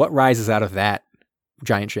 Because what rises out of that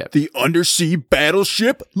giant ship? The undersea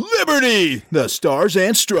battleship Liberty, the Stars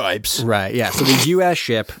and Stripes. Right, yeah. So the U.S.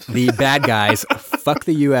 ship, the bad guys, fuck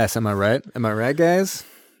the U.S. Am I right? Am I right, guys?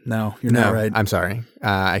 No, you're not right. I'm sorry.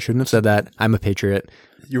 I shouldn't have said that. I'm a patriot.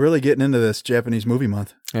 You're really getting into this Japanese movie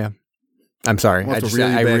month. Yeah. I'm sorry. We'll have to I reel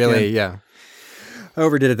you back really, in. yeah.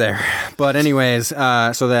 Overdid it there. But anyways, so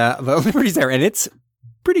the Liberty's there, and it's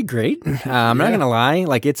pretty great. I'm not going to lie.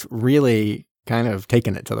 Like, it's really kind of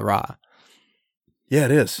taken it to the Ra. Yeah,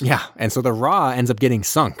 it is. Yeah. And so the Ra ends up getting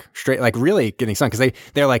sunk straight, like really getting sunk because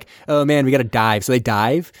they're like, oh man, we got to dive. So they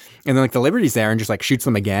dive and then like the Liberty's there and just like shoots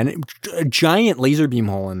them again. A giant laser beam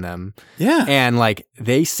hole in them. Yeah. And like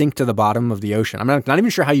they sink to the bottom of the ocean. I'm not even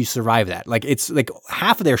sure how you survive that. Like it's like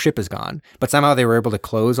half of their ship is gone, but somehow they were able to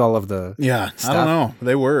close all of the stuff. I don't know.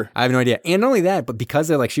 They were. I have no idea. And not only that, but because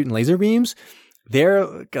they're like shooting laser beams, they're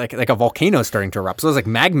like a volcano starting to erupt. So there's like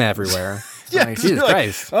magma everywhere. Yeah, like, Jesus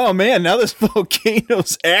Christ. Oh man, now this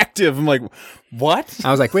volcano's active. I'm like, what?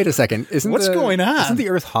 I was like, wait a second. What's going on? Isn't the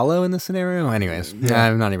Earth hollow in this scenario? Anyways,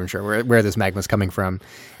 I'm not even sure where this magma's coming from.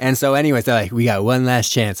 And so anyways, they're like, we got one last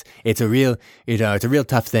chance. It's a real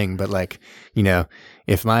tough thing. But like,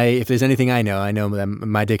 if there's anything I know that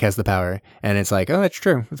my dick has the power. And it's like, oh, that's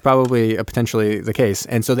true. It's probably potentially the case.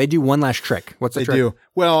 And so they do one last trick. What's the trick? They do.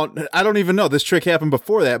 Well, I don't even know. This trick happened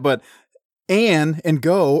before that, but Anne and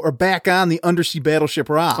Go are back on the undersea battleship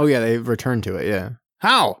Ra. Oh yeah, they returned to it. Yeah.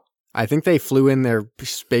 How? I think they flew in their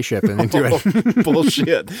spaceship and into it.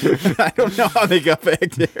 Bullshit. I don't know how they got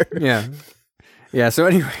back there. Yeah. Yeah. So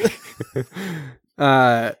anyway,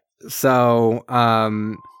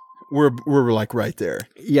 we're like right there.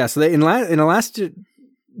 Yeah. So they in a last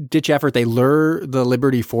ditch effort, they lure the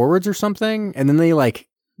Liberty forwards or something, and then they like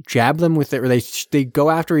jab them with it, or they go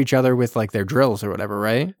after each other with like their drills or whatever,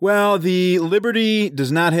 right? Well, the Liberty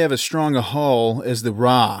does not have as strong a hull as the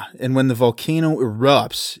Ra, and when the volcano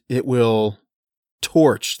erupts, it will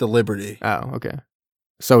torch the Liberty. Oh, okay.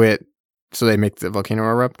 So they make the volcano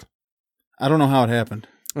erupt? I don't know how it happened.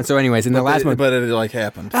 And so anyways, in the last moment... But it like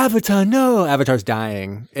happened. Avatar, no! Avatar's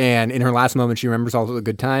dying. And in her last moment, she remembers all the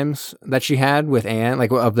good times that she had with Anne,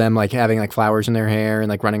 like of them like having like flowers in their hair and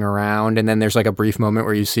like running around. And then there's like a brief moment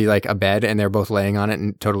where you see like a bed and they're both laying on it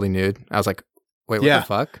and totally nude. I was like, wait, what the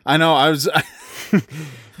fuck? I know, I was...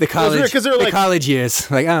 The college years.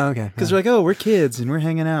 Like, oh, okay. Because they're like, oh, we're kids and we're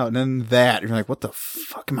hanging out. And then that, you're like, what the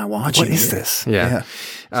fuck am I watching? What is this? Yeah. Is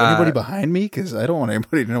anybody behind me? Because I don't want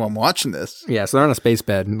anybody to know I'm watching this. Yeah, so they're on a space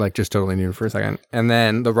bed, like just totally nude for a second. And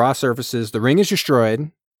then the Ra surfaces, the ring is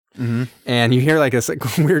destroyed. Mm-hmm. And you hear like this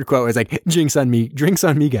like, weird quote. It's like, drinks on me,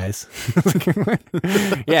 guys.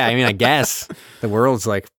 Yeah, I mean, I guess the world's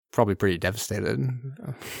like probably pretty devastated.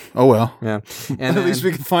 Oh well. Yeah. And at least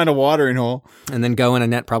we can find a watering hole. And then Go and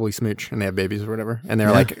Annette probably smooch and they have babies or whatever. And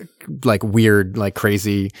they're like weird, like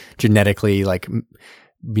crazy, genetically like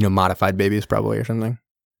modified babies probably or something.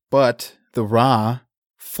 But the Ra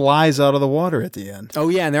flies out of the water at the end. Oh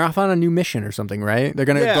yeah, and they're off on a new mission or something, right? They're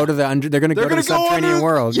gonna go to the subterranean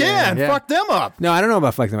world. Yeah, and fuck them up. No, I don't know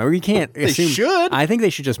about fuck them up. We can't assume. They should. I think they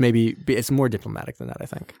should just maybe it's more diplomatic than that, I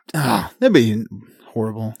think. That'd be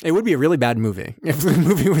horrible. It would be a really bad movie if the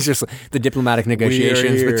movie was just the diplomatic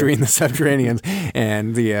negotiations between the subterraneans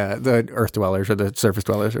and the Earth dwellers or the surface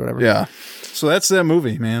dwellers or whatever. Yeah. So that's that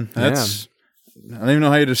movie, man. I don't even know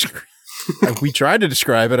how you describe. We tried to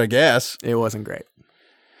describe it, I guess. It wasn't great.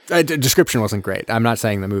 Description wasn't great. I'm not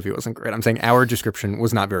saying the movie wasn't great. I'm saying our description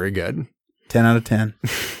was not very good. 10 out of 10.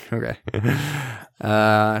 Okay.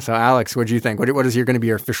 So Alex, what do you think? What is going to be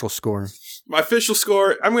your official score? My official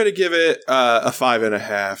score, I'm going to give it a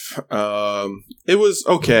 5.5. It was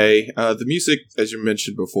okay. The music, as you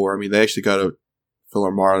mentioned before, I mean, they actually got a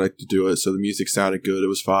Philharmonic to do it, so the music sounded good. It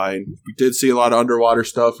was fine. We did see a lot of underwater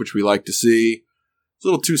stuff, which we like to see. It's a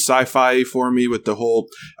little too sci-fi for me with the whole...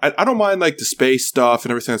 I don't mind like the space stuff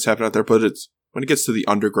and everything that's happening out there, but it's when it gets to the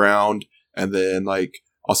underground and then like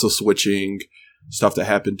also switching stuff that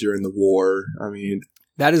happened during the war. I mean...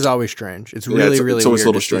 That is always strange. It's really, really it's always weird a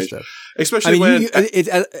little strange. Stuff. Especially when...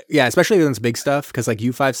 especially when it's big stuff, because like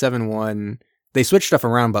U571... They switch stuff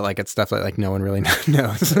around, but like it's stuff that like no one really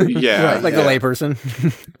knows. Yeah. Like the layperson.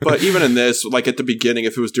 But even in this, like at the beginning,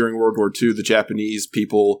 if it was during World War II, the Japanese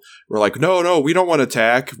people were like, no, we don't want to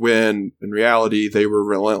attack, when in reality they were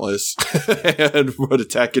relentless and would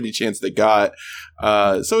attack any chance they got.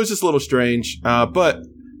 So it was just a little strange. But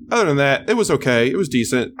other than that, it was okay. It was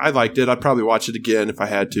decent. I liked it. I'd probably watch it again if I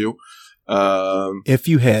had to. If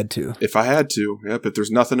you had to. If I had to. Yep. If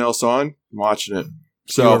there's nothing else on, I'm watching it.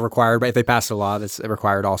 So you were required, but if they passed a law that's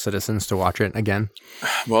required all citizens to watch it again.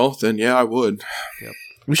 Well, then yeah, I would. Yep.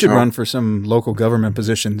 We should run for some local government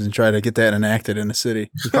positions and try to get that enacted in the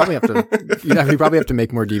city. You probably have to. You probably have to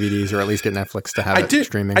make more DVDs, or at least get Netflix to have it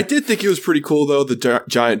streaming. I did think it was pretty cool, though, the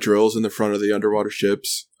giant drills in the front of the underwater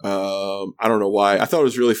ships. I don't know why. I thought it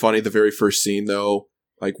was really funny. The very first scene, though,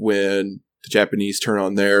 like when the Japanese turn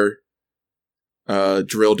on their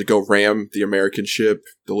drill to go ram the American ship,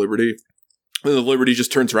 the Liberty. And the Liberty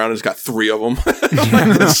just turns around and it's got 3 of them. Like,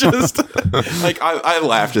 it's just like I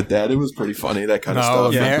laughed at that. It was pretty funny, that kind of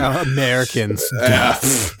stuff. Yeah. Americans. I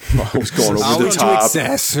was going over the top.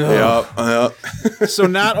 So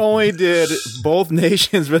not only did both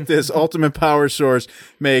nations with this ultimate power source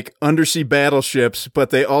make undersea battleships,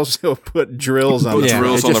 but they also put drills on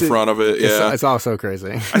drills on the front of it. Yeah, it's all so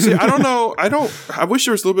crazy. I don't know. I wish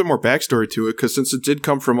there was a little bit more backstory to it, because since it did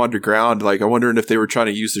come from underground, like, I'm wondering if they were trying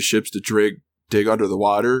to use the ships to dig under the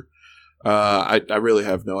water. I really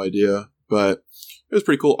have no idea, but it was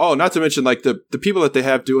pretty cool. Oh, not to mention, like, the people that they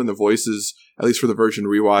have doing the voices, at least for the version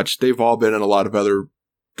we watched, they've all been in a lot of other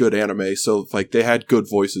good anime. So, like, they had good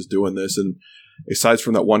voices doing this. And aside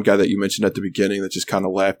from that one guy that you mentioned at the beginning that just kind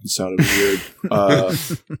of laughed and sounded weird,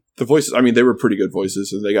 the voices, I mean, they were pretty good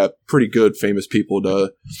voices, and they got pretty good famous people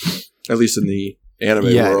to, at least in the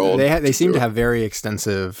anime world. They seem to have very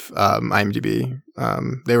extensive IMDb.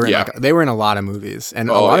 They were in a lot of movies, and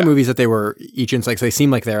a lot of movies that they were each in. Like, they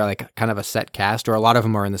seem like they're like kind of a set cast, or a lot of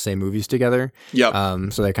them are in the same movies together. Yep.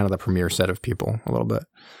 So they're kind of the premier set of people a little bit.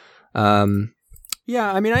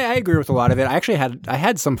 Yeah, I mean, I agree with a lot of it. I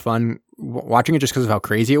had some fun watching it just because of how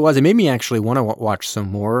crazy it was. It made me actually want to watch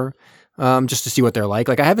some more. Just to see what they're like.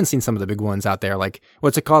 Like, I haven't seen some of the big ones out there. Like,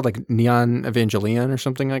 what's it called? Like Neon Evangelion or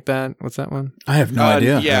something like that? What's that one? I have no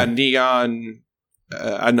idea. Yeah, Neon.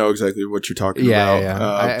 I know exactly what you're talking about.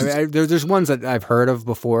 Yeah. There's ones that I've heard of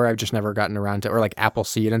before. I've just never gotten around to, or like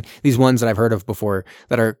Appleseed, and these ones that I've heard of before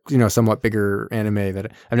that are, somewhat bigger anime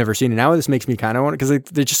that I've never seen. And now this makes me kind of want it, because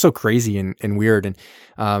they're just so crazy and weird, and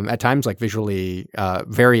at times like visually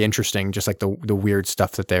very interesting. Just like the weird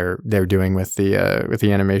stuff that they're doing with the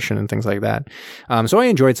animation and things like that. So I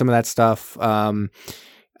enjoyed some of that stuff. I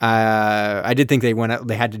did think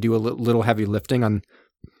they had to do a little heavy lifting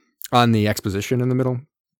on the exposition in the middle,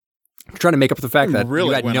 trying to make up the fact that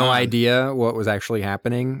you had no idea what was actually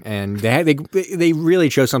happening, and they really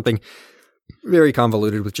chose something very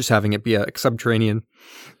convoluted with just having it be a subterranean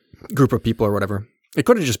group of people or whatever. It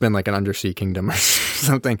could have just been like an undersea kingdom or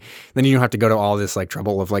something. Then you don't have to go to all this like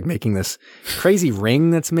trouble of like making this crazy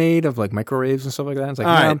ring that's made of like microwaves and stuff like that. It's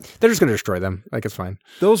like, they're just going to destroy them. Like, it's fine.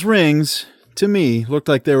 Those rings, to me, looked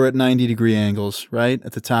like they were at 90-degree angles, right?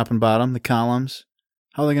 At the top and bottom, the columns.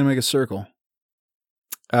 How are they going to make a circle?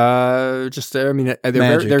 They're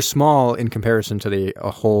small in comparison to the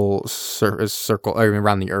whole circle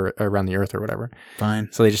around the earth or whatever. Fine.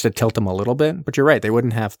 So they just had to tilt them a little bit, but you're right. They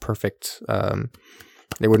wouldn't have perfect.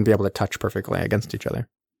 They wouldn't be able to touch perfectly against each other.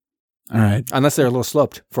 All right. Unless they're a little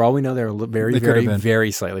sloped. For all we know, they're very, very,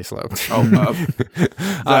 very slightly sloped. Oh,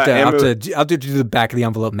 I'll have to do the back of the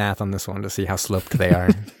envelope math on this one to see how sloped they are.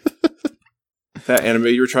 That anime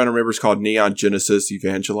you were trying to remember is called Neon Genesis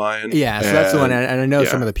Evangelion. Yeah, so that's the one. And I know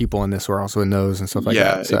some of the people in this were also in those and stuff like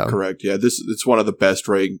that. Yeah, correct. Yeah, it's one of the best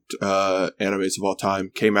ranked animes of all time.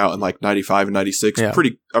 Came out in like 95 and 96,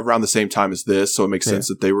 pretty around the same time as this. So it makes sense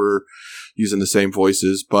that they were using the same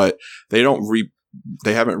voices, but they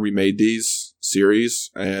haven't remade these series.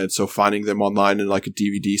 And so finding them online in like a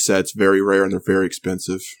DVD set's very rare, and they're very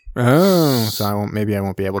expensive. Oh, so I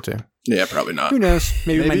won't be able to. Yeah, probably not. Who knows?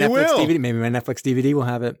 Maybe my Netflix DVD will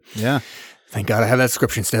have it. Yeah. Thank God I have that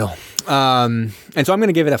subscription still. And so I'm going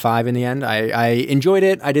to give it a 5 in the end. I enjoyed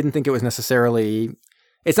it. I didn't think it was necessarily.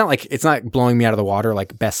 It's not blowing me out of the water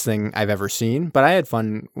like best thing I've ever seen, but I had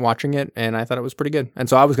fun watching it, and I thought it was pretty good. And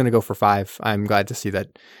so I was going to go for 5. I'm glad to see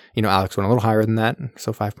that Alex went a little higher than that,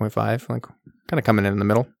 so 5.5, like kind of coming in the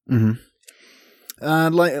middle.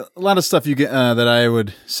 Mm-hmm. Like a lot of stuff you get that I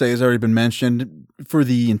would say has already been mentioned. For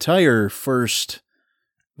the entire first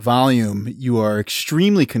volume, you are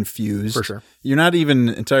extremely confused. For sure. You're not even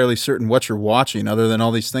entirely certain what you're watching, other than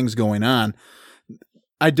all these things going on.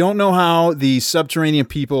 I don't know how the subterranean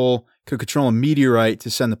people could control a meteorite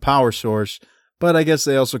to send the power source, but I guess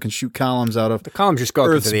they also can shoot columns out of the columns just go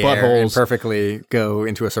Earth's up into the air and perfectly go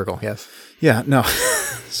into a circle. Yes. Yeah. No.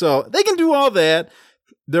 So they can do all that.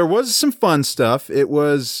 There was some fun stuff. It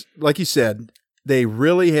was, like you said, they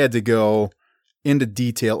really had to go into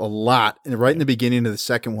detail a lot, and right in the beginning of the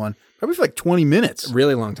second one, probably for like 20 minutes.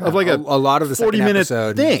 Really long time. Of like a lot of the 40-minute second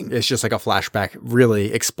episode thing. It's just like a flashback,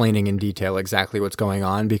 really explaining in detail exactly what's going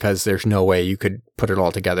on, because there's no way you could put it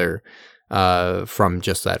all together from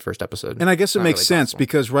just that first episode. And I guess it Not makes really sense possible.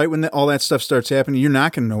 because right when all that stuff starts happening, you're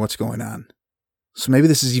not going to know what's going on. So maybe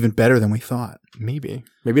this is even better than we thought. Maybe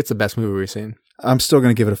it's the best movie we've seen. I'm still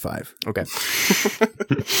going to give it a 5. Okay.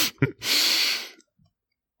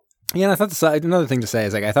 Yeah, and I thought another thing to say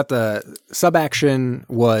is, like, I thought the sub action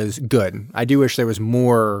was good. I do wish there was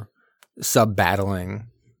more sub battling.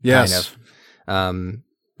 Yes. Kind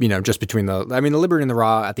of. Just between the Liberty and the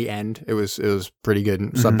Raw at the end, it was pretty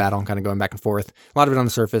good sub battle, kind of going back and forth. A lot of it on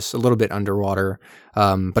the surface, a little bit underwater.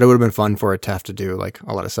 But it would have been fun for it to have to do like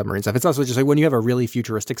a lot of submarine stuff. It's also just like when you have a really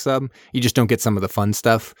futuristic sub, you just don't get some of the fun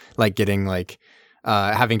stuff, like getting like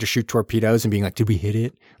having to shoot torpedoes and being like, did we hit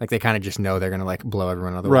it? Like they kind of just know they're going to like blow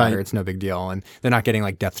everyone out of the water. It's no big deal. And they're not getting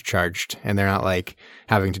like depth charged, and they're not like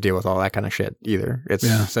having to deal with all that kind of shit either.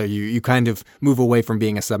 So you kind of move away from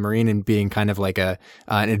being a submarine and being kind of like an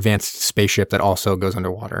advanced spaceship that also goes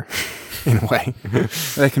underwater in a way.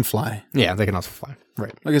 They can fly. Yeah, they can also fly.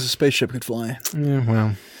 Right. I guess a spaceship could fly. Yeah,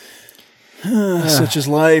 well. Such is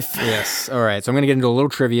life. Yes. All right. So I'm going to get into a little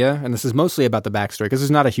trivia, and this is mostly about the backstory because there's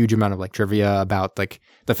not a huge amount of like trivia about like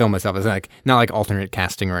the film itself. It's like not like alternate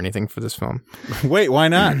casting or anything for this film. Wait, why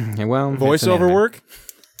not? Yeah, well, voiceover work.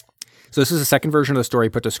 So this is the second version of the story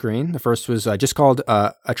put to screen. The first was just called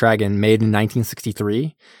Atragan, made in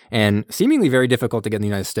 1963, and seemingly very difficult to get in the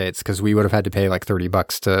United States because we would have had to pay like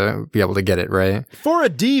 $30 to be able to get it, right? For a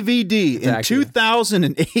DVD in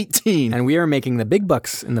 2018. And we are making the big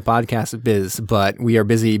bucks in the podcast biz, but we are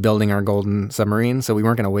busy building our golden submarine, so we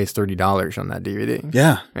weren't going to waste $30 on that DVD.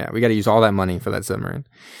 Yeah. Yeah, we got to use all that money for that submarine.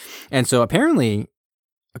 And so apparently,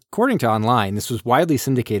 according to online, this was widely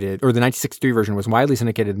syndicated, or the 1963 version was widely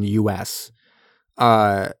syndicated in the U.S.,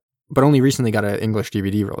 but only recently got an English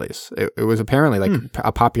DVD release. It was apparently like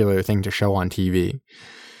a popular thing to show on TV.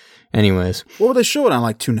 Anyways. What would they show it on,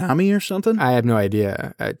 like Toonami or something? I have no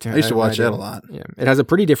idea. I used to watch that a lot. Yeah. It has a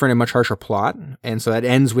pretty different and much harsher plot, and so that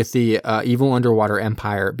ends with the evil underwater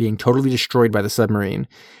empire being totally destroyed by the submarine,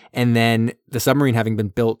 and then the submarine having been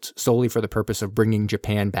built solely for the purpose of bringing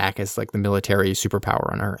Japan back as like the military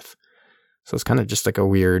superpower on Earth. So it's kind of just like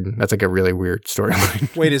that's like a really weird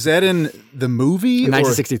storyline. Wait, is that in the movie? The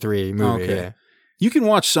 1963 movie, okay. yeah. You can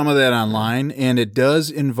watch some of that online, and it does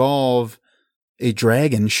involve a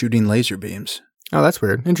dragon shooting laser beams. Oh, that's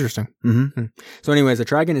weird. Interesting. Mm-hmm. So anyways, the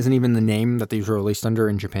Dragon isn't even the name that these were released under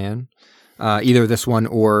in Japan. Either this one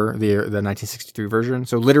or the 1963 version.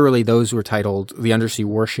 So literally those were titled the Undersea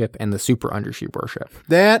Warship and the Super Undersea Warship.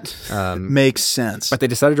 That makes sense. But they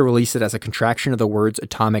decided to release it as a contraction of the words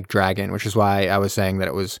Atomic Dragon, which is why I was saying that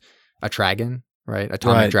it was a Dragon, right?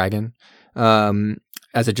 Atomic Dragon.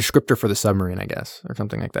 As a descriptor for the submarine, I guess, or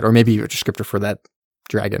something like that. Or maybe a descriptor for that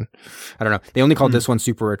dragon. I don't know. They only called this one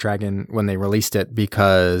Super Dragon when they released it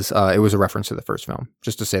because it was a reference to the first film,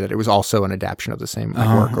 just to say that it was also an adaptation of the same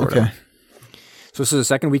work or whatever. So this is the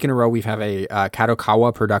second week in a row we have a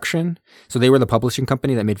Kadokawa production. So they were the publishing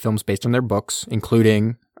company that made films based on their books,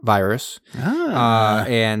 including Virus,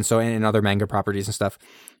 and other manga properties and stuff.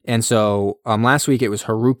 And so last week it was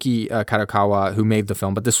Haruki Kadokawa who made the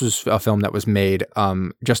film, but this was a film that was made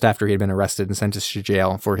just after he had been arrested and sentenced to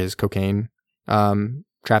jail for his cocaine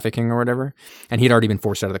trafficking or whatever, and he'd already been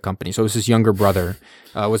forced out of the company. So it was his younger brother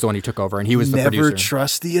was the one who took over, and he was the producer. Never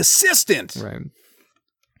trust the assistant. Right.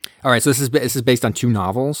 All right, so this is based on two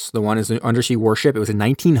novels. The one is the Undersea Warship. It was a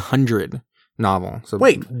 1900 novel. So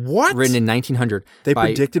wait, what? Written in 1900. They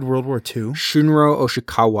predicted World War II? Shunro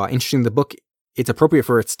Oshikawa. Interesting, the book, it's appropriate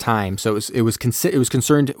for its time. So it was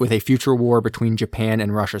concerned with a future war between Japan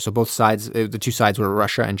and Russia. So both sides, the two sides were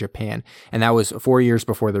Russia and Japan. And that was 4 years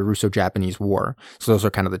before the Russo-Japanese War. So those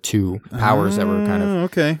are kind of the two powers that were kind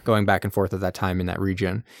of going back and forth at that time in that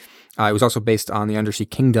region. It was also based on The Undersea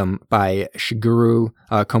Kingdom by Shigeru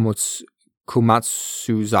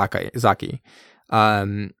Komatsuzaki.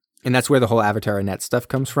 And that's where the whole Avatar and Net stuff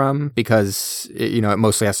comes from, because it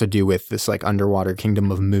mostly has to do with this like underwater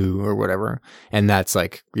kingdom of Mu or whatever. And that's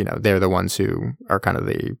like, they're the ones who are kind of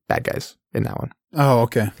the bad guys in that one. Oh,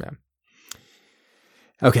 okay. Yeah.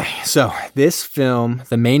 Okay, so this film,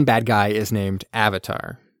 the main bad guy is named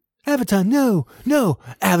Avatar. Avatar, no,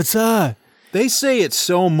 Avatar. They say it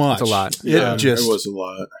so much. It's a lot. Yeah, it was a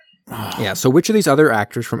lot. Yeah, so which of these other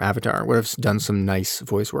actors from Avatar would have done some nice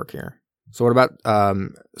voice work here? So what about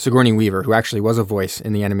Sigourney Weaver, who actually was a voice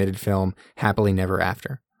in the animated film Happily Never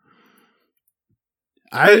After?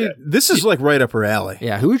 This is like right up her alley.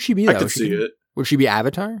 Yeah, who would she be, though? I could see it. Would she be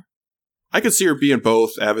Avatar? I could see her being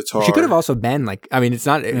both Avatar. She could have also been like, I mean, it's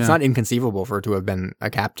not inconceivable for her to have been a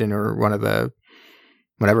captain or one of the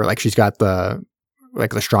whatever. Like she's got the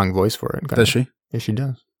strong voice for it. Does she? Yeah, she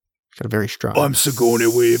does. She's got a very strong. I'm Sigourney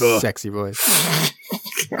Weaver. Sexy voice.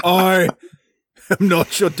 I am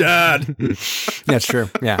not your dad. That's true.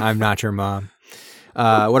 Yeah, I'm not your mom.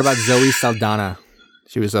 What about Zoe Saldana?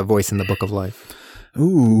 She was a voice in the Book of Life.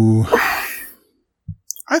 Ooh.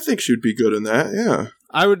 I think she'd be good in that. Yeah.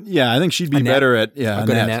 I would. Yeah, I think she'd be better at good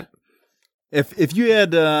Annette. If you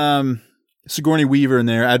had Sigourney Weaver in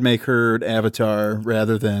there, I'd make her Avatar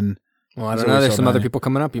rather than. Well, I don't know. There's some other people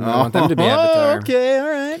coming up. You might want them to be Avatar. Okay, all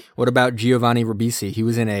right. What about Giovanni Ribisi? He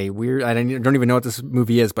was in a weird. I don't even know what this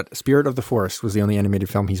movie is, but Spirit of the Forest was the only animated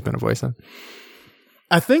film he's been a voice in.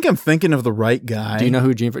 I think I'm thinking of the right guy. Do you know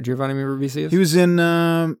who Giovanni Ribisi is? He was in.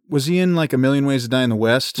 Was he in like A Million Ways to Die in the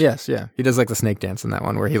West? Yes, yeah. He does like the snake dance in that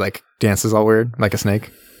one where he like dances all weird like a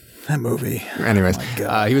snake. That movie. Anyways,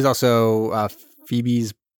 he was also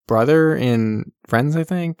Phoebe's brother in Friends, I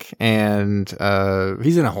think, and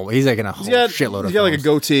he's in a whole shitload of films. He's got like a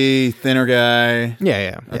goatee, thinner guy.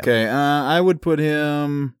 Yeah. Okay, I would put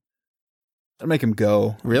him. I'd make him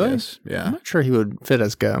Go. Really? Yeah. I'm not sure he would fit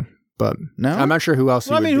as Go, but no, I'm not sure who else.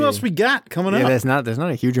 Well, who else we got coming up? There's not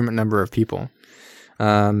a huge number of people.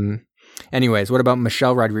 Anyways, what about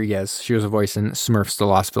Michelle Rodriguez? She was a voice in Smurfs: The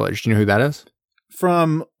Lost Village. Do you know who that is?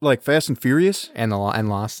 From like Fast and Furious and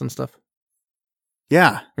Lost and stuff.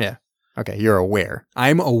 Yeah. Okay, you're aware.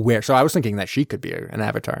 I'm aware. So I was thinking that she could be an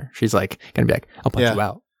Avatar. She's like gonna be like, I'll punch you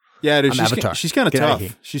out. Yeah, dude. I'm Avatar. She's kind of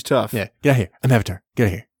tough. She's tough. Yeah. Get out here. I'm Avatar. Get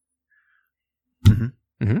out here.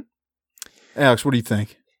 Mm-hmm. Alex, what do you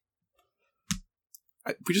think?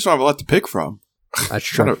 We just don't have a lot to pick from. That's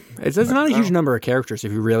true. It's not a huge number of characters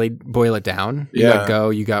if you really boil it down. You got Go,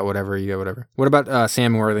 you got whatever. What about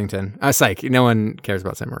Sam Worthington? Psych. No one cares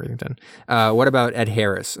about Sam Worthington. What about Ed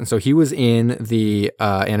Harris? And so he was in the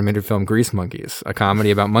animated film Grease Monkeys, a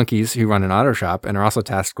comedy about monkeys who run an auto shop and are also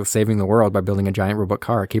tasked with saving the world by building a giant robot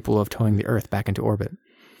car capable of towing the Earth back into orbit.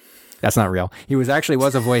 That's not real. He was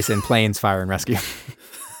a voice in Planes, Fire and Rescue.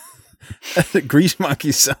 Grease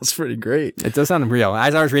Monkey sounds pretty great. It does sound real.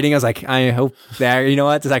 As I was reading, I was like, I hope that, you know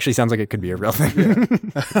what? This actually sounds like it could be a real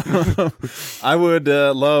thing. I would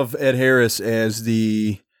love Ed Harris as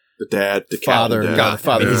the dad, the father. Dad. The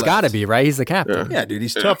father. He's got to be, right? He's the captain. Yeah, dude.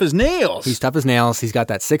 He's tough as nails. He's tough as nails. He's got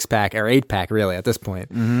that 6-pack or 8-pack, really, at this point.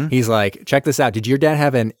 Mm-hmm. He's like, check this out. Did your dad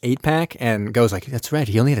have an 8-pack? And goes like, that's right.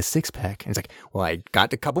 He only had a 6-pack. And he's like, well, I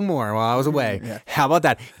got a couple more while I was away. Yeah. How about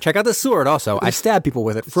that? Check out the sword also. I stab people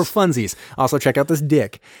with it for funsies. Also, check out this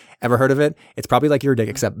dick. Ever heard of it? It's probably like your dick,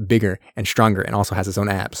 except bigger and stronger and also has its own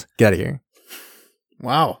abs. Get out of here.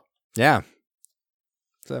 Wow. Yeah.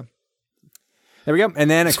 So... there we go. And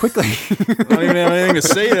then quickly. I don't even have anything to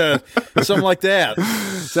say to something like that.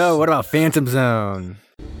 So what about Phantom Zone?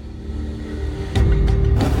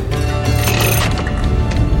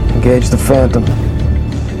 Engage the Phantom.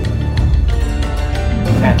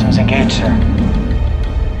 Phantom's engaged, sir.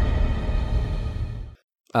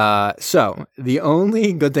 So the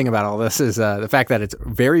only good thing about all this is the fact that it's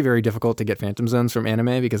very, very difficult to get Phantom Zones from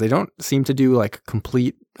anime because they don't seem to do like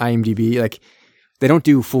complete IMDb. Like they don't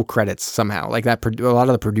do full credits somehow. Like that, a lot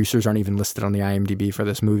of the producers aren't even listed on the IMDb for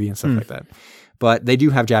this movie and stuff like that. But they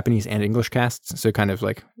do have Japanese and English casts, so it kind of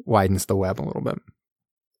like widens the web a little bit.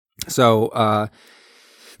 So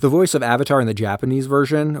the voice of Avatar in the Japanese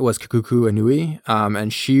version was Kikuko Inui,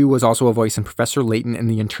 and she was also a voice in Professor Layton in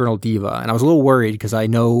The Internal Diva. And I was a little worried because I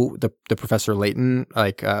know the Professor Layton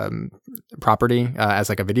like property as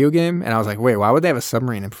like a video game, and I was like, wait, why would they have a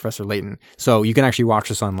submarine in Professor Layton? So you can actually watch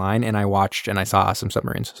this online, and I watched and I saw some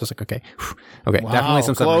submarines. So I was like, okay, wow, definitely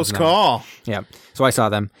some submarines. Close call. Yeah, so I saw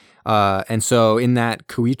them. And so in that,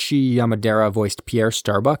 Koichi Yamadera voiced Pierre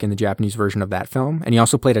Starbuck in the Japanese version of that film, and he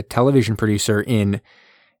also played a television producer in.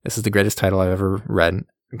 This is the greatest title I've ever read.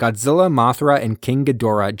 Godzilla, Mothra, and King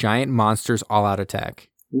Ghidorah, Giant Monsters All-Out Attack.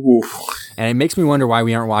 Oof. And it makes me wonder why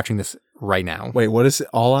we aren't watching this right now. Wait, what is it?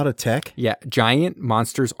 All Out Attack? Yeah, Giant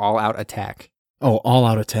Monsters All-Out Attack. Oh, All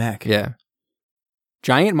Out Attack. Yeah.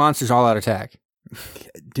 Giant Monsters All-Out Attack.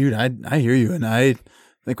 Dude, I hear you, and I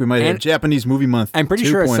think we might have Japanese Movie Month. I'm pretty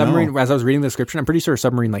sure a submarine, as I was reading the description, I'm pretty sure a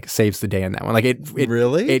submarine like saves the day in that one. Like it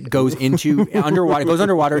really? It goes into underwater. It goes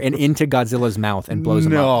underwater and into Godzilla's mouth and blows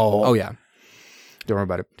him up. Oh yeah. Don't worry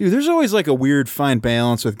about it. Dude, there's always like a weird fine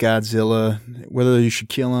balance with Godzilla, whether you should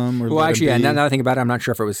kill him or well, actually, yeah, now that I think about it, I'm not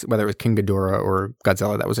sure if whether it was King Ghidorah or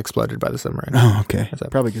Godzilla that was exploded by the submarine. Oh, okay.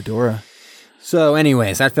 Probably Ghidorah. So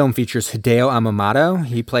anyways, that film features Hideo Amamoto.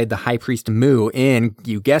 He played the High Priest Mu in,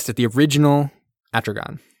 you guessed it, the original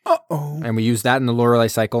Atragon. Uh-oh. And we used that in the Lorelei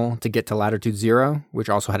cycle to get to Latitude Zero, which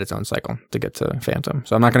also had its own cycle to get to Phantom.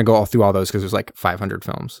 So I'm not going to go all through all those because there's like 500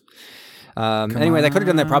 films. Anyway, I could have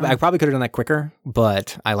done that. I probably could have done that quicker,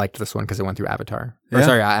 but I liked this one because it went through Avatar. Yeah. Or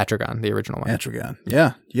sorry, Atragon, the original one. Atragon.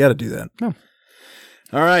 Yeah, you got to do that. No.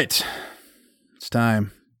 All right. It's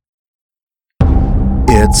time.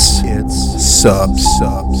 It's subs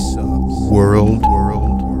world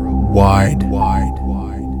wide.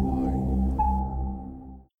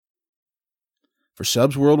 For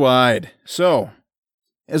Subs Worldwide. So,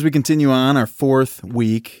 as we continue on our 4th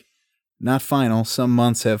week, not final, some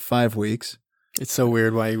months have 5 weeks. It's so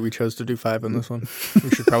weird why we chose to do 5 on this one.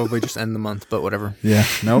 We should probably just end the month, but whatever. Yeah,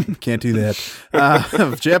 nope, can't do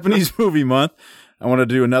that. Japanese movie month. I want to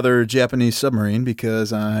do another Japanese submarine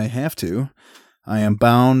because I have to. I am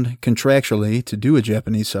bound contractually to do a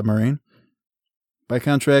Japanese submarine by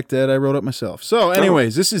contract that I wrote up myself. So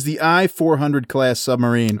anyways, This is the I-400 class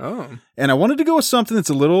submarine. Oh. And I wanted to go with something that's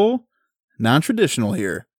a little non-traditional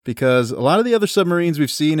here because a lot of the other submarines we've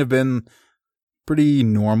seen have been pretty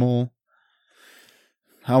normal.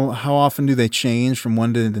 How often do they change from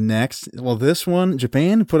one to the next? Well, this one,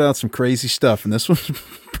 Japan put out some crazy stuff, and this one's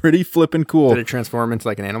pretty flippin' cool. Did it transform into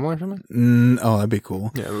like an animal or something? Oh, that'd be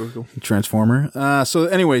cool. Yeah, it would be cool. Transformer. So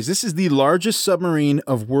anyways, this is the largest submarine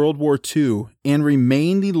of World War II and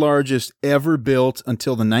remained the largest ever built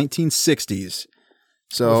until the 1960s.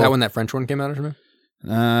 So Was that when that French one came out or something?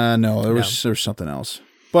 No, there was something else.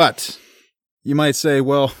 But you might say,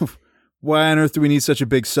 well, why on earth do we need such a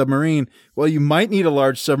big submarine? Well, you might need a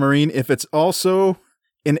large submarine if it's also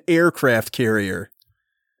an aircraft carrier.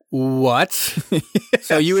 What?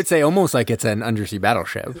 So you would say almost like it's an undersea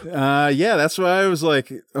battleship. Yeah, that's why I was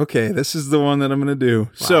like, okay, this is the one that I'm going to do. Wow.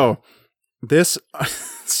 So this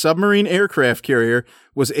submarine aircraft carrier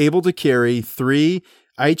was able to carry 3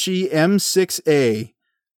 Aichi M6A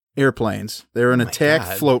airplanes. They're an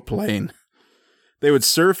attack float plane. They would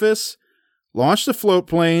surface, launch the float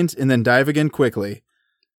planes, and then dive again quickly.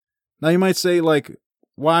 Now you might say, like,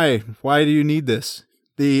 why? Why do you need this?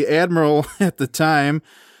 The admiral at the time,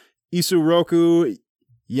 Isuroku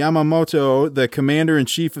Yamamoto, the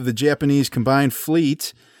commander-in-chief of the Japanese Combined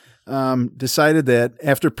Fleet, decided that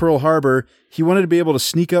after Pearl Harbor, he wanted to be able to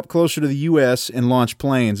sneak up closer to the U.S. and launch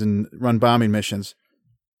planes and run bombing missions.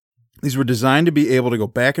 These were designed to be able to go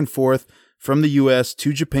back and forth from the U.S.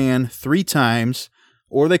 to Japan 3 times,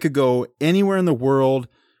 or they could go anywhere in the world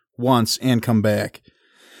once and come back.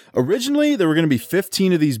 Originally, there were going to be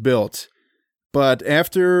 15 of these built, but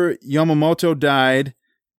after Yamamoto died,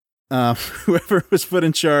 whoever was put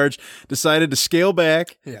in charge decided to scale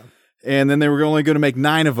back, and then they were only going to make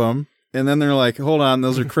 9 of them, and then they're like, hold on,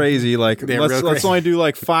 those are crazy, like, let's only do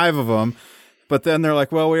like 5 of them. But then they're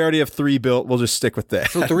like, well, we already have 3 built. We'll just stick with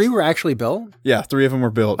that. So 3 were actually built? Yeah, 3 of them were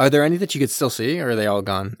built. Are there any that you could still see, or are they all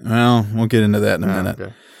gone? Well, we'll get into that in a minute.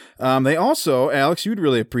 Okay. They also, Alex, you'd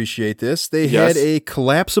really appreciate this. They had a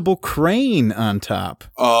collapsible crane on top.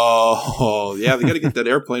 Oh, yeah. They got to get that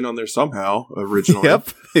airplane on there somehow, originally. Yep,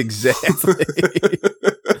 exactly.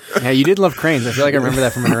 Yeah, you did love cranes. I feel like I remember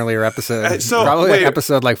that from an earlier episode. Probably like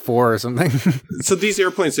episode like 4 or something. So these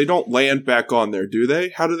airplanes, they don't land back on there, do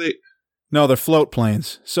they? How do they... No, they're float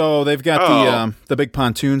planes. So they've got the big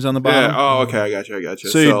pontoons on the bottom. Yeah. Oh, okay. I got you.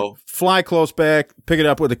 So you fly close back, pick it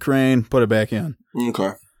up with a crane, put it back in.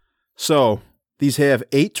 Okay. So these have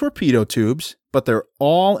 8 torpedo tubes, but they're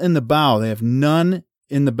all in the bow. They have none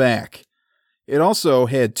in the back. It also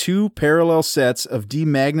had 2 parallel sets of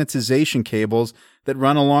demagnetization cables that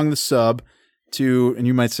run along the sub to, and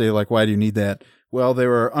you might say, like, why do you need that? Well,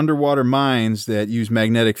 there are underwater mines that use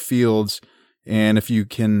magnetic fields, and if you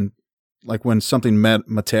can... Like when something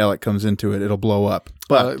metallic comes into it, it'll blow up.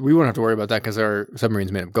 But we won't have to worry about that because our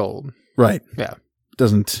submarine's made of gold. Right. Yeah.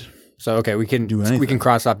 Doesn't. So, okay, we can do anything. We can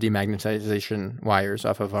cross off demagnetization wires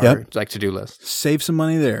off of our like to-do list. Save some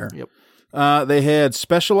money there. Yep. They had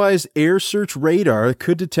specialized air search radar that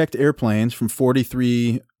could detect airplanes from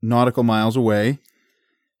 43 nautical miles away.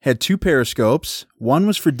 Had 2 periscopes. One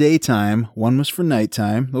was for daytime. One was for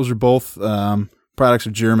nighttime. Those are both products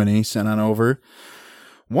of Germany sent on over.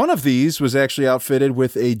 One of these was actually outfitted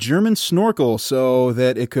with a German snorkel so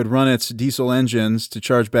that it could run its diesel engines to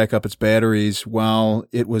charge back up its batteries while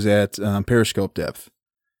it was at periscope depth.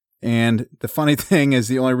 And the funny thing is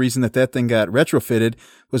the only reason that thing got retrofitted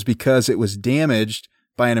was because it was damaged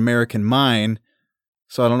by an American mine.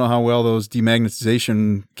 So I don't know how well those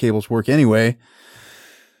demagnetization cables work anyway.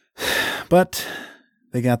 But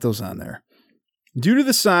they got those on there. Due to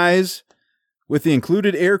the size... With the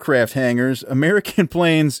included aircraft hangars, American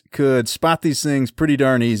planes could spot these things pretty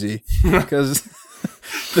darn easy because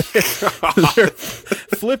they're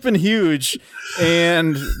flipping huge,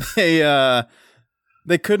 and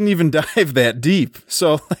they couldn't even dive that deep.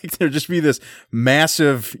 So like there'd just be this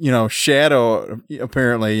massive, shadow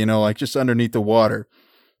apparently, like just underneath the water.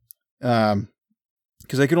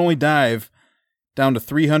 Because they could only dive down to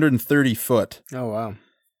 330 foot. Oh, wow.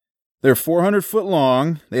 They're 400 foot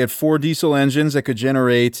long. They had 4 diesel engines that could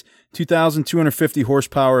generate 2,250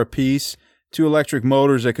 horsepower apiece, 2 electric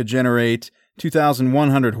motors that could generate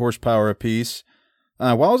 2,100 horsepower apiece.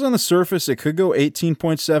 While it was on the surface, it could go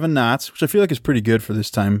 18.7 knots, which I feel like is pretty good for this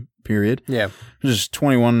time period. Yeah. Just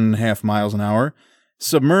 21.5 miles an hour.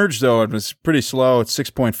 Submerged, though, it was pretty slow at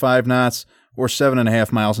 6.5 knots or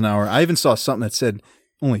 7.5 miles an hour. I even saw something that said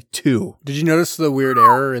only 2. Did you notice the weird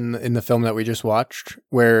error in the film that we just watched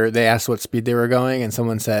where they asked what speed they were going and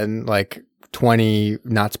someone said like 20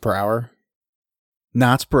 knots per hour?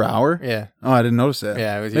 Knots per hour? Yeah. Oh, I didn't notice that.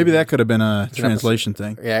 Yeah. Maybe that could have been a translation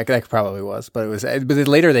thing. Yeah, that probably was. But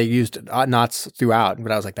later they used knots throughout.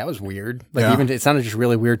 But I was like, that was weird. Like even it sounded just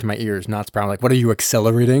really weird to my ears. Knots per hour. Like, what are you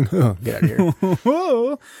accelerating? Oh, get out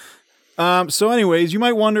of here. So anyways, you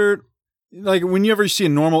might wonder, like when you ever see a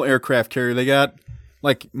normal aircraft carrier, they got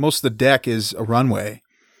like most of the deck is a runway.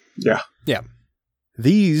 Yeah. Yeah.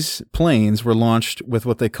 These planes were launched with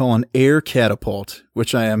what they call an air catapult,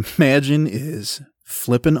 which I imagine is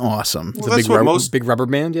flipping awesome. Well, that's what most big rubber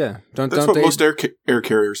band, yeah. That's what most air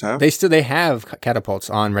carriers have. They have catapults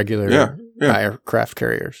on regular aircraft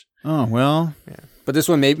carriers. Oh well, yeah. But this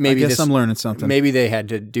one maybe I guess I'm learning something. Maybe they had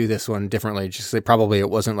to do this one differently. Just probably it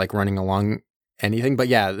wasn't like running along anything. But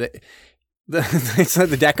yeah,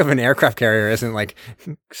 the deck of an aircraft carrier isn't like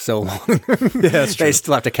so long. Yeah, that's true. They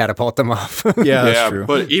still have to catapult them off. Yeah, that's true.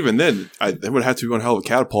 But even then, it would have to be one hell of a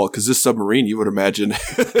catapult because this submarine, you would imagine,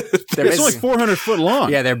 it's only 400 foot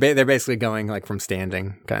long. Yeah, they're basically going like from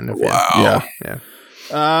standing, kind of. Wow.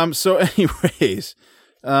 Yeah. So, anyways,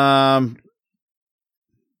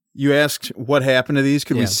 you asked what happened to these.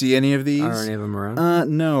 Could we see any of these? Are any of them around?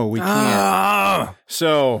 No, we can't.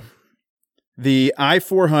 So. The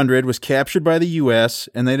I-400 was captured by the U.S.,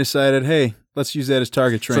 and they decided, hey, let's use that as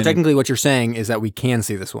target training. So technically what you're saying is that we can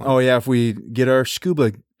see this one. Oh, yeah, if we get our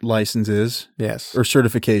scuba licenses. Yes. Or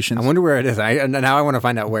certifications. I wonder where it is. Now I want to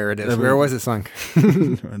find out where it is. Where was it sunk?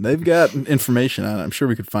 They've got information on it. I'm sure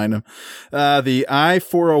we could find them. The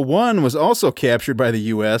I-401 was also captured by the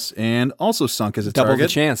U.S. and also sunk as a target. Double the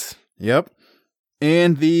chance. Yep.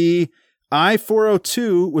 And the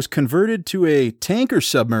I-402 was converted to a tanker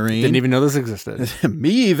submarine. Didn't even know this existed. Me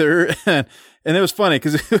either. And it was funny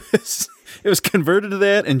because it was converted to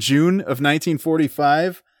that in June of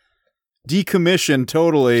 1945, decommissioned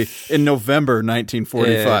totally in November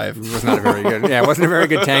 1945. It was not a very good. Yeah, it wasn't a very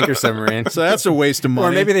good tanker submarine. So that's a waste of money.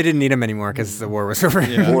 Or maybe they didn't need them anymore because the war was over.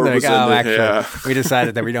 Yeah. War was ended, we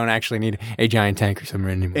decided that we don't actually need a giant tanker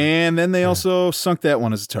submarine anymore. And then they also sunk that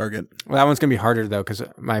one as a target. Well, that one's going to be harder though because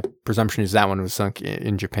my presumption is that one was sunk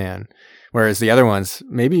in Japan, whereas the other ones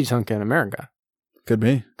maybe sunk in America. Could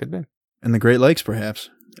be. In the Great Lakes,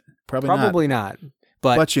 perhaps. Probably not.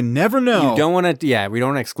 But you never know. You don't want to. Yeah, we don't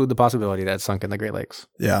want to exclude the possibility that it's sunk in the Great Lakes.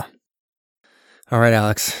 Yeah. All right,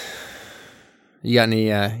 Alex. You got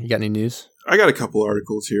any news? I got a couple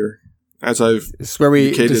articles here. As I've this is where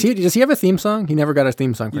we does he have a theme song? He never got a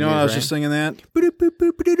theme song. For news, I was just singing that.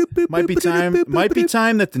 Might be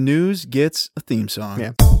time that the news gets a theme song.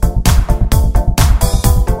 Yeah.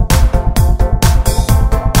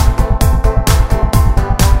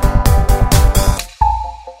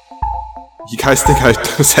 You guys think I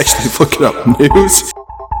was actually looking up news?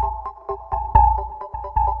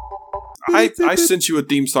 I sent you a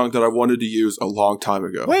theme song that I wanted to use a long time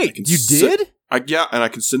ago. Wait, you did? Yeah, and I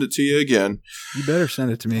can send it to you again. You better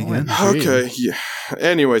send it to me again. Okay, yeah.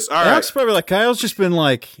 Anyways, all right. Alex probably like, Kyle's just been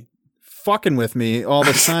like fucking with me all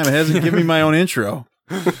this time. It hasn't given me my own intro.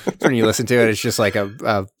 When you listen to it, it's just like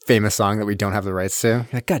a famous song that we don't have the rights to.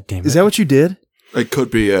 Like, God damn it. Is that what you did? It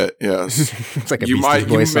could be it, yes. It's like a you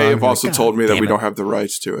may have also like, told me that we don't have the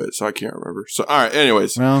rights to it, so I can't remember. So, all right,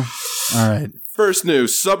 anyways. Well, all right. First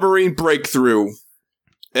news, submarine breakthrough.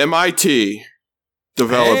 MIT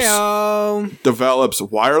develops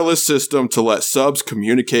wireless system to let subs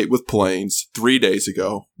communicate with planes 3 days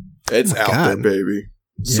ago. It's out there, baby.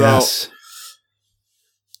 Yes. So,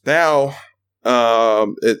 now,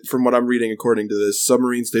 from what I'm reading according to this,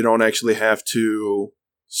 submarines, they don't actually have to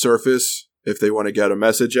surface if they want to get a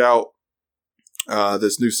message out.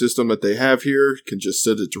 This new system that they have here can just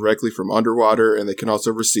send it directly from underwater, and they can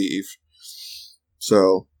also receive.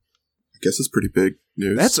 So, I guess it's pretty big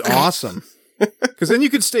news. That's awesome. Because then you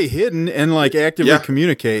could stay hidden and like actively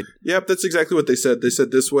communicate. Yep, that's exactly what they said. They said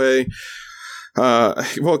this way,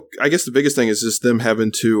 Well, I guess the biggest thing is just them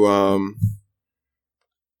having to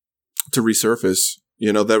resurface.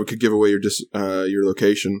 That could give away your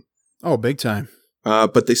location. Oh, big time.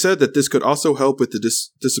 But they said that this could also help with the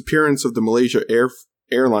disappearance of the Malaysia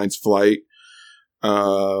Airlines flight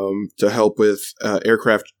to help with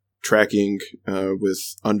aircraft tracking with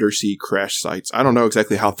undersea crash sites. I don't know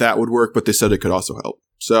exactly how that would work, but they said it could also help.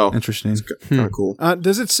 So interesting. It's kind of cool.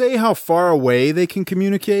 Does it say how far away they can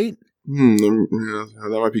communicate? Yeah,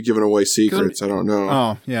 that might be giving away secrets. I don't know.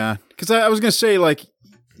 Oh, yeah. Because I was going to say, like,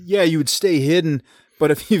 yeah, you would stay hidden,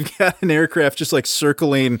 but if you've got an aircraft just like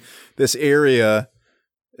circling this area,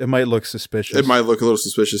 it might look suspicious. It might look a little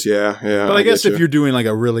suspicious, yeah. But I guess if you're doing like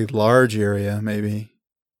a really large area, maybe.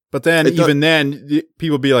 But then then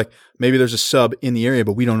people be like, maybe there's a sub in the area,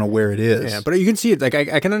 but we don't know where it is. Yeah, but you can see it. Like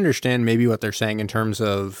I can understand maybe what they're saying in terms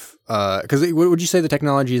of because would you say the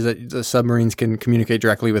technology is that the submarines can communicate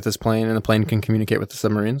directly with this plane and the plane can communicate with the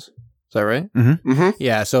submarines? Is that right? Mm-hmm. Mm-hmm.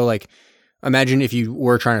 Yeah. So like, imagine if you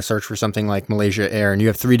were trying to search for something like Malaysia Air and you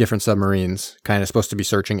have 3 different submarines kind of supposed to be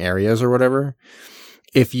searching areas or whatever.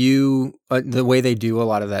 If you the way they do a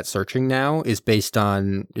lot of that searching now is based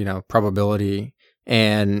on probability.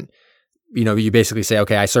 And, you basically say,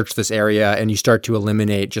 okay, I searched this area and you start to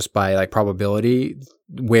eliminate just by like probability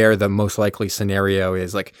where the most likely scenario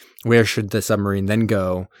is, like where should the submarine then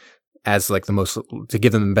go as like to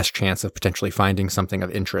give them the best chance of potentially finding something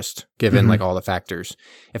of interest given like all the factors.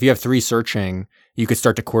 If you have 3 searching, you could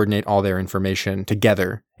start to coordinate all their information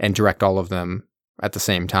together and direct all of them at the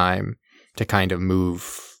same time to kind of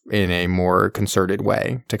move in a more concerted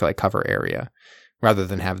way to like cover area. Rather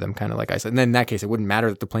than have them kind of like I said. And then in that case, it wouldn't matter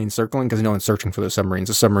that the plane's circling because no one's searching for those submarines.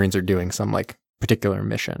 The submarines are doing some like particular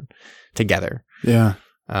mission together. Yeah.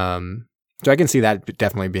 So I can see that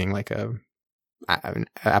definitely being like an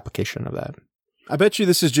application of that. I bet you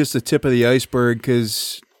this is just the tip of the iceberg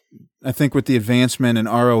because I think with the advancement in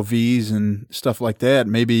ROVs and stuff like that,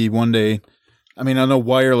 maybe one day, I mean, I know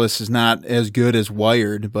wireless is not as good as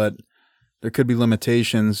wired, but there could be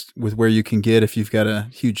limitations with where you can get if you've got a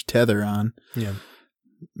huge tether on. Yeah.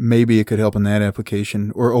 Maybe it could help in that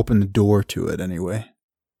application or open the door to it anyway.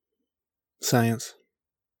 Science.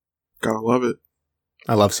 Gotta love it.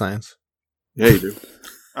 I love science. Yeah, you do.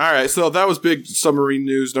 All right, so that was big submarine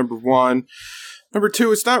news, number 1. Number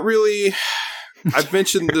 2, it's not really... I've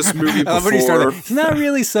mentioned this movie before. It's not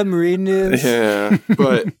really submarine news. Yeah,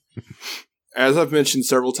 but as I've mentioned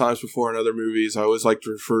several times before in other movies, I always like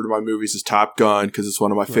to refer to my movies as Top Gun because it's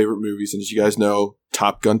one of my favorite movies. And as you guys know,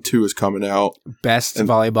 Top Gun 2 is coming out. Best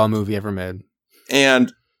volleyball movie ever made.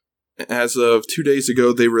 And as of 2 days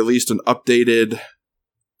ago, they released an updated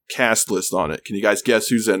cast list on it. Can you guys guess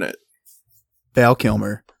who's in it? Val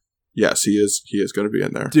Kilmer. Yes, he is. He is going to be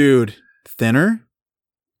in there. Dude, thinner?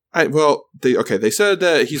 They said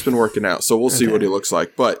that he's been working out, so we'll see what he looks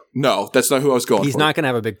like. But no, that's not who I was going for. He's not going to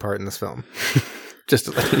have a big part in this film. Just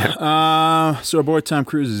to let you know. So our boy Tom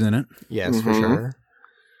Cruise is in it. Yes, for sure.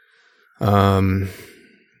 You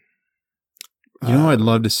know what I'd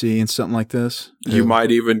love to see in something like this? You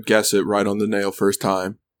might even guess it right on the nail first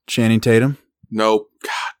time. Channing Tatum? Nope.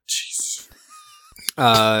 God, jeez.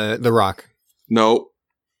 The Rock. Nope.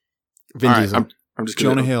 Vin Diesel. I'm just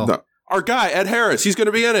gonna, Jonah Hill. No. Our guy, Ed Harris, he's going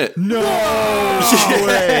to be in it. No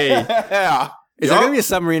way. Yeah. Is there going to be a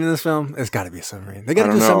submarine in this film? There's got to be a submarine. They got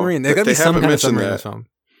to do a submarine. There's got to be some kind of submarine in this film.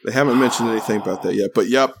 They haven't mentioned anything about that yet, but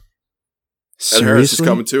yep. Seriously? Ed Harris is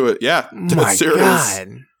coming to it. Yeah. My serious.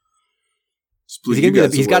 God.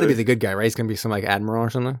 He's got to be the good guy, right? He's going to be some like admiral or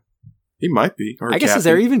something. He might be. I guess is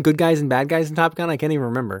there even good guys and bad guys in Top Gun? I can't even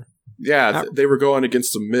remember. Yeah, they were going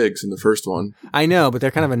against some MiGs in the first one. I know, but they're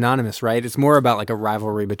kind of anonymous, right? It's more about like a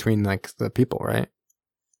rivalry between like the people, right?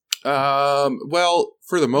 Well,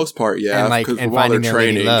 for the most part, yeah. And finding their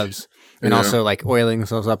lady loves, and also like oiling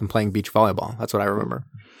themselves up and playing beach volleyball. That's what I remember.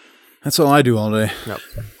 That's all I do all day. Yep.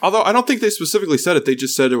 Although I don't think they specifically said it. They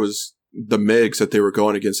just said it was the MiGs that they were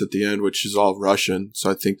going against at the end, which is all Russian. So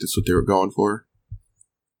I think that's what they were going for.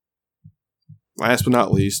 Last but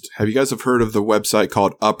not least, have you guys heard of the website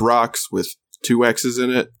called Uproxx with 2 X's in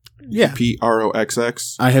it? Yeah.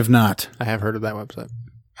 PROXX? I have not. I have heard of that website.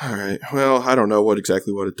 All right. Well, I don't know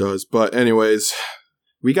exactly what it does. But anyways,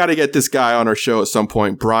 we got to get this guy on our show at some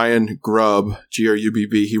point. Brian Grubb,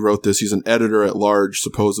 G-R-U-B-B. He wrote this. He's an editor at large,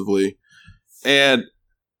 supposedly. And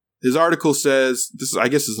his article says, I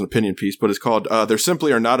guess this is an opinion piece, but it's called, There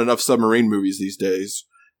Simply Are Not Enough Submarine Movies These Days.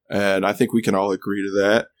 And I think we can all agree to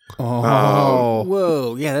that. Oh.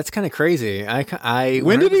 Whoa. Yeah, that's kind of crazy.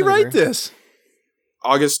 When did he write this?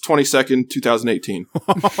 August 22nd, 2018.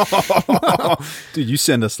 Dude, you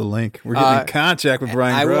send us the link. We're getting in contact with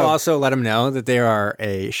Brian I Grubb. will also let him know that there are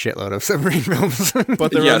a shitload of submarine films.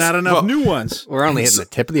 But there are not enough new ones. We're only hitting the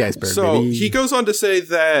tip of the iceberg, So baby. he goes on to say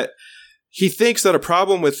that he thinks that a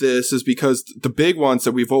problem with this is because the big ones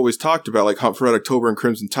that we've always talked about, like Hunt for Red October and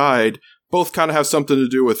Crimson Tide, both kind of have something to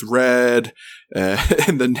do with red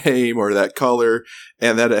in the name or that color,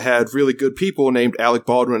 and that it had really good people named Alec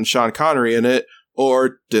Baldwin and Sean Connery in it,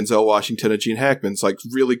 or Denzel Washington and Gene Hackman's, like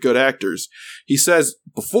really good actors. He says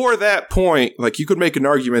before that point, like you could make an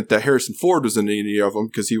argument that Harrison Ford was in any of them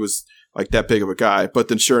because he was like that big of a guy. But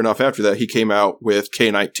then sure enough, after that, he came out with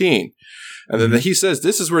K-19. And then he says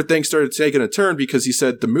this is where things started taking a turn because he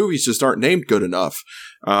said the movies just aren't named good enough.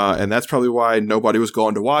 And that's probably why nobody was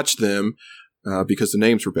going to watch them because the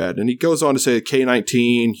names were bad. And he goes on to say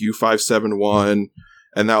K-19, U-571,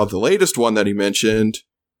 and now the latest one that he mentioned,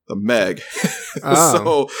 the Meg.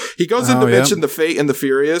 So he goes in to mention The Fate and the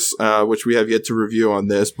Furious, which we have yet to review on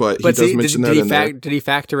this, but he does mention that in there. Did he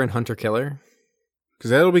factor in Hunter Killer? Because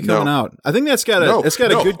that'll be coming out. I think that's got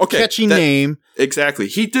a good catchy name. Exactly.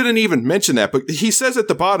 He didn't even mention that, but he says at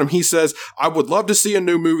the bottom, he says, I would love to see a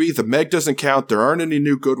new movie. The Meg doesn't count. There aren't any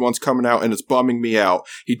new good ones coming out, and it's bumming me out.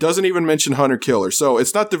 He doesn't even mention Hunter Killer. So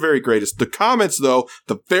it's not the very greatest. The comments, though,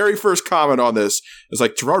 the very first comment on this is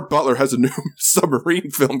like, Gerard Butler has a new submarine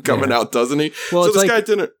film coming out, doesn't he? Well, so this guy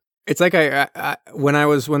didn't. It's like when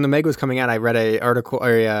the Meg was coming out, I read a article or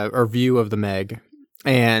a review of the Meg,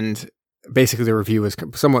 and basically the review was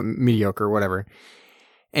somewhat mediocre or whatever.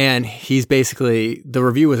 And he's basically, the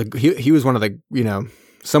review was, he was one of the,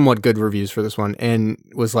 somewhat good reviews for this one, and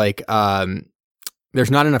was like,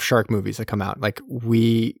 there's not enough shark movies that come out. Like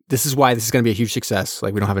this is why this is going to be a huge success.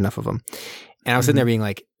 Like we don't have enough of them. And I was sitting there being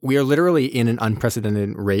like, we are literally in an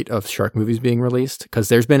unprecedented rate of shark movies being released, because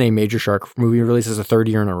there's been a major shark movie release. It's the third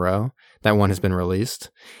year in a row that one has been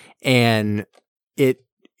released. And it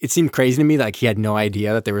seemed crazy to me, like he had no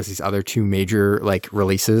idea that there was these other two major like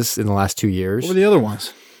releases in the last 2 years. What were the other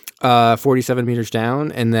ones? 47 Meters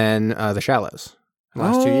Down, and then The Shallows. The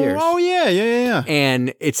last 2 years. Oh yeah.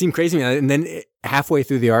 And it seemed crazy to me. And then halfway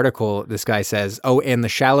through the article, this guy says, "Oh, and The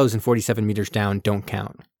Shallows and 47 Meters Down don't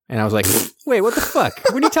count." And I was like, "Wait, what the fuck?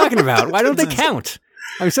 What are you talking about? Why don't they count?"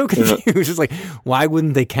 I'm so confused. It's like, why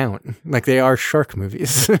wouldn't they count? Like they are shark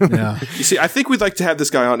movies. Yeah. You see, I think we'd like to have this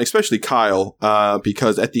guy on, especially Kyle,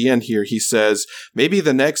 because at the end here he says maybe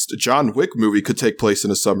the next John Wick movie could take place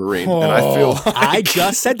in a submarine, and I feel like I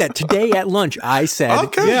just said that today at lunch. I said,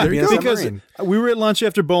 okay, Yeah, there you go. because we were at lunch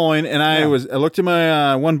after bowling, and I looked at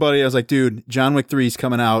my one buddy. I was like, "Dude, John Wick 3 is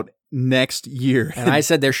coming out next year," and I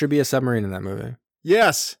said there should be a submarine in that movie.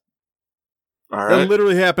 Yes. All That right.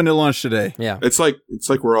 literally happened at lunch today. Yeah. It's like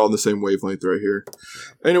we're all on the same wavelength right here.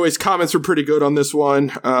 Anyways, comments were pretty good on this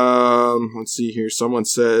one. Let's see here. Someone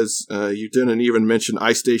says you didn't even mention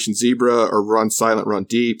Ice Station Zebra or Run Silent, Run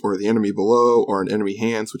Deep or The Enemy Below or An Enemy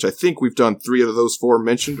Hands, which I think we've done 3 of those 4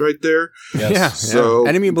 mentioned right there. Yes. Yeah. So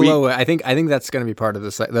Enemy Below. I think that's going to be part of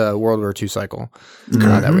the World War II cycle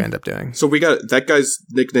that we end up doing. So we got that guy's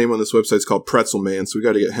nickname on this website is called Pretzel Man, so we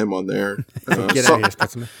got to get him on there. Get out of here,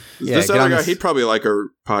 Spencer. This get other on guy, this. he'd probably like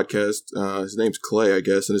our podcast. His name's Clay, I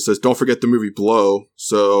guess, and it says, "Don't forget the movie Blow."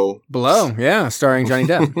 So Below, yeah, starring Johnny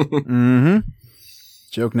Depp. Mm-hmm.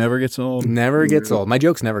 Joke never gets old. Never gets old. My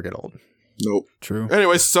jokes never get old. nope. True.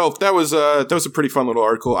 Anyways, so that was a pretty fun little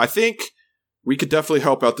article. I think we could definitely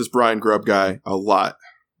help out this Brian Grubb guy a lot.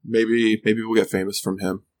 Maybe we'll get famous from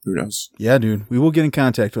him. Who knows? Yeah, dude. We will get in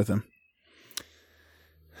contact with him.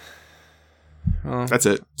 Well, That's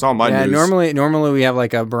it. It's all my yeah, news. normally we have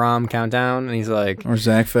like a Brahm countdown, and he's like, Or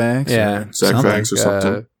Zach Facts. Yeah. Or Zach something. Facts or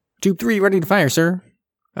something. Tube 3 ready to fire, sir.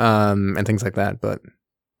 And things like that. But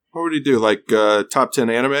What would he do? Like top 10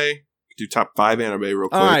 anime? Do top 5 anime real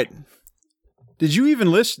quick. All right. Did you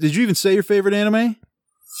even list? Did you even say your favorite anime?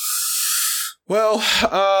 Well,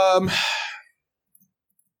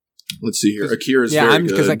 let's see here. Akira's very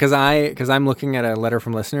good. because I'm looking at a letter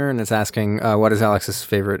from listener, and it's asking what is Alex's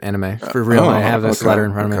favorite anime for real. And I have this letter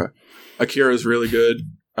in front of me. Akira is really good.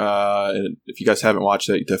 And if you guys haven't watched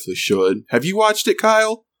that, you definitely should. Have you watched it,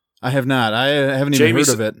 Kyle? I have not. I haven't even Jamie heard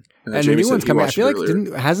of it. And the Jamie new said one's he coming. I watched feel it like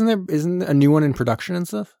earlier. isn't a new one in production and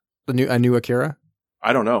stuff? A new Akira.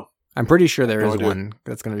 I don't know. I'm pretty sure there No is idea. one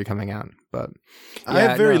that's going to be coming out. But I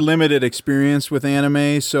have very limited experience with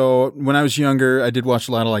anime. So when I was younger, I did watch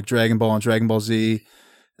a lot of like Dragon Ball and Dragon Ball Z.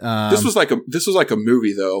 This was like a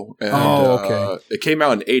movie though. And, okay. It came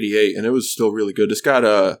out in '88, and it was still really good. It's got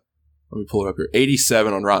let me pull it up here.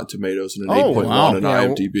 87 on Rotten Tomatoes and an 8.1 on wow.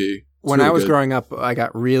 IMDb. when really I was good. growing up, I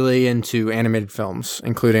got really into animated films,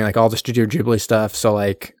 including like all the Studio Ghibli stuff. So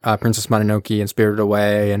like Princess Mononoke and Spirited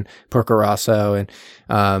Away and Porco Rosso and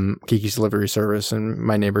Kiki's Delivery Service and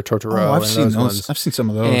My Neighbor Totoro. Oh, I've and seen those. ones. I've seen some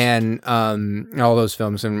of those. And all those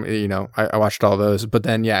films, and I watched all those. But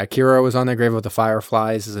then, Akira was on there. Grave of the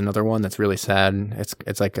Fireflies is another one that's really sad.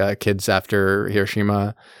 It's like kids after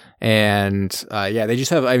Hiroshima, and they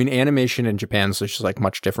just have. I mean, animation in Japan is just like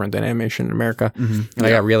much different than animation in America. Mm-hmm. And I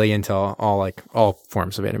got really into all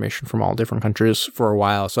forms of animation from all different countries for a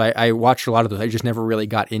while. So I watched a lot of those. I just never really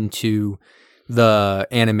got into the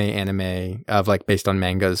anime of like based on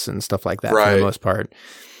mangas and stuff like that for the most part.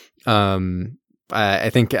 I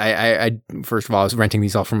think I first of all, I was renting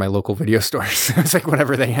these all from my local video stores. It was like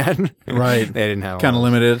whatever they had. Right. They didn't have Kind of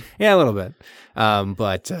limited. Yeah, a little bit.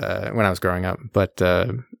 But when I was growing up, I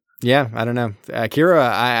don't know. Akira,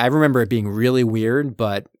 I remember it being really weird,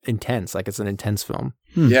 but intense. Like it's an intense film.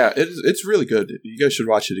 Yeah, it's really good. You guys should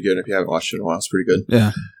watch it again if you haven't watched it in a while. It's pretty good.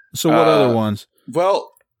 Yeah. So what other ones? Well,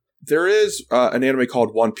 there is an anime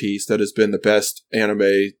called One Piece that has been the best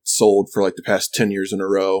anime sold for like the past 10 years in a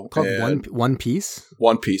row. Called One Piece?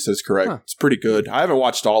 One Piece, that's correct. Huh. It's pretty good. I haven't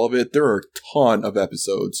watched all of it. There are a ton of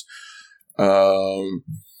episodes. They've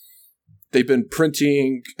been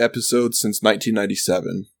printing episodes since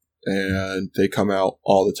 1997, and they come out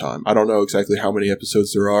all the time. I don't know exactly how many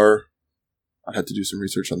episodes there are. I'd have to do some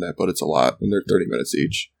research on that, but it's a lot, and they're 30 minutes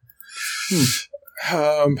each.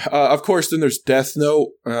 Of course, then there's Death Note.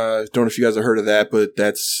 Don't know if you guys have heard of that, but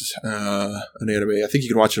that's an anime. I think you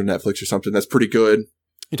can watch it on Netflix or something. That's pretty good.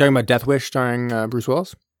 You talking about Death Wish starring Bruce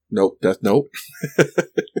Willis? Nope, Death Note.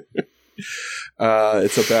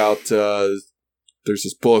 It's about there's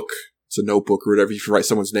this book. It's a notebook or whatever. If you write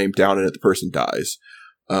someone's name down in it, the person dies.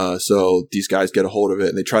 So these guys get a hold of it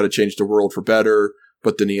and they try to change the world for better.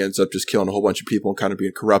 But then he ends up just killing a whole bunch of people and kind of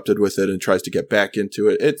being corrupted with it and tries to get back into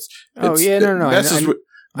it. It messes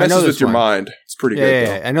with your mind. It's pretty good.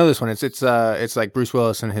 Yeah, I know this one. It's like Bruce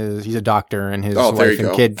Willis and he's a doctor and his wife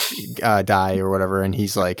and kid die or whatever. And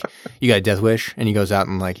he's like, you got a death wish. And he goes out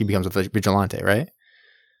and like, he becomes a vigilante, right?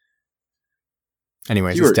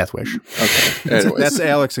 Anyways, it's Death Wish. Okay. Anyways. That's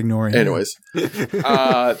Alex ignoring. Anyways,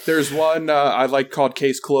 there's one I like called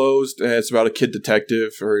Case Closed. And it's about a kid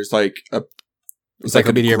detective, or he's like a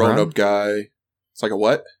Encyclopedia Brown? grown-up guy. It's like a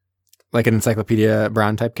what? Like an Encyclopedia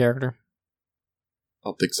Brown type character? I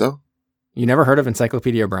don't think so. You never heard of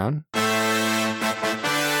Encyclopedia Brown?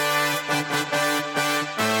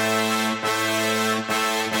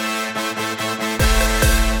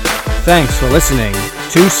 Thanks for listening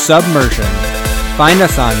to Submersion. Find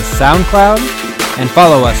us on SoundCloud and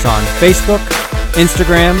follow us on Facebook,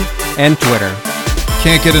 Instagram, and Twitter.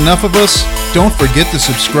 Can't get enough of us? Don't forget to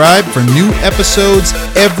subscribe for new episodes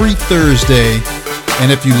every Thursday.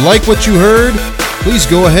 And if you like what you heard, please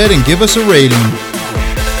go ahead and give us a rating.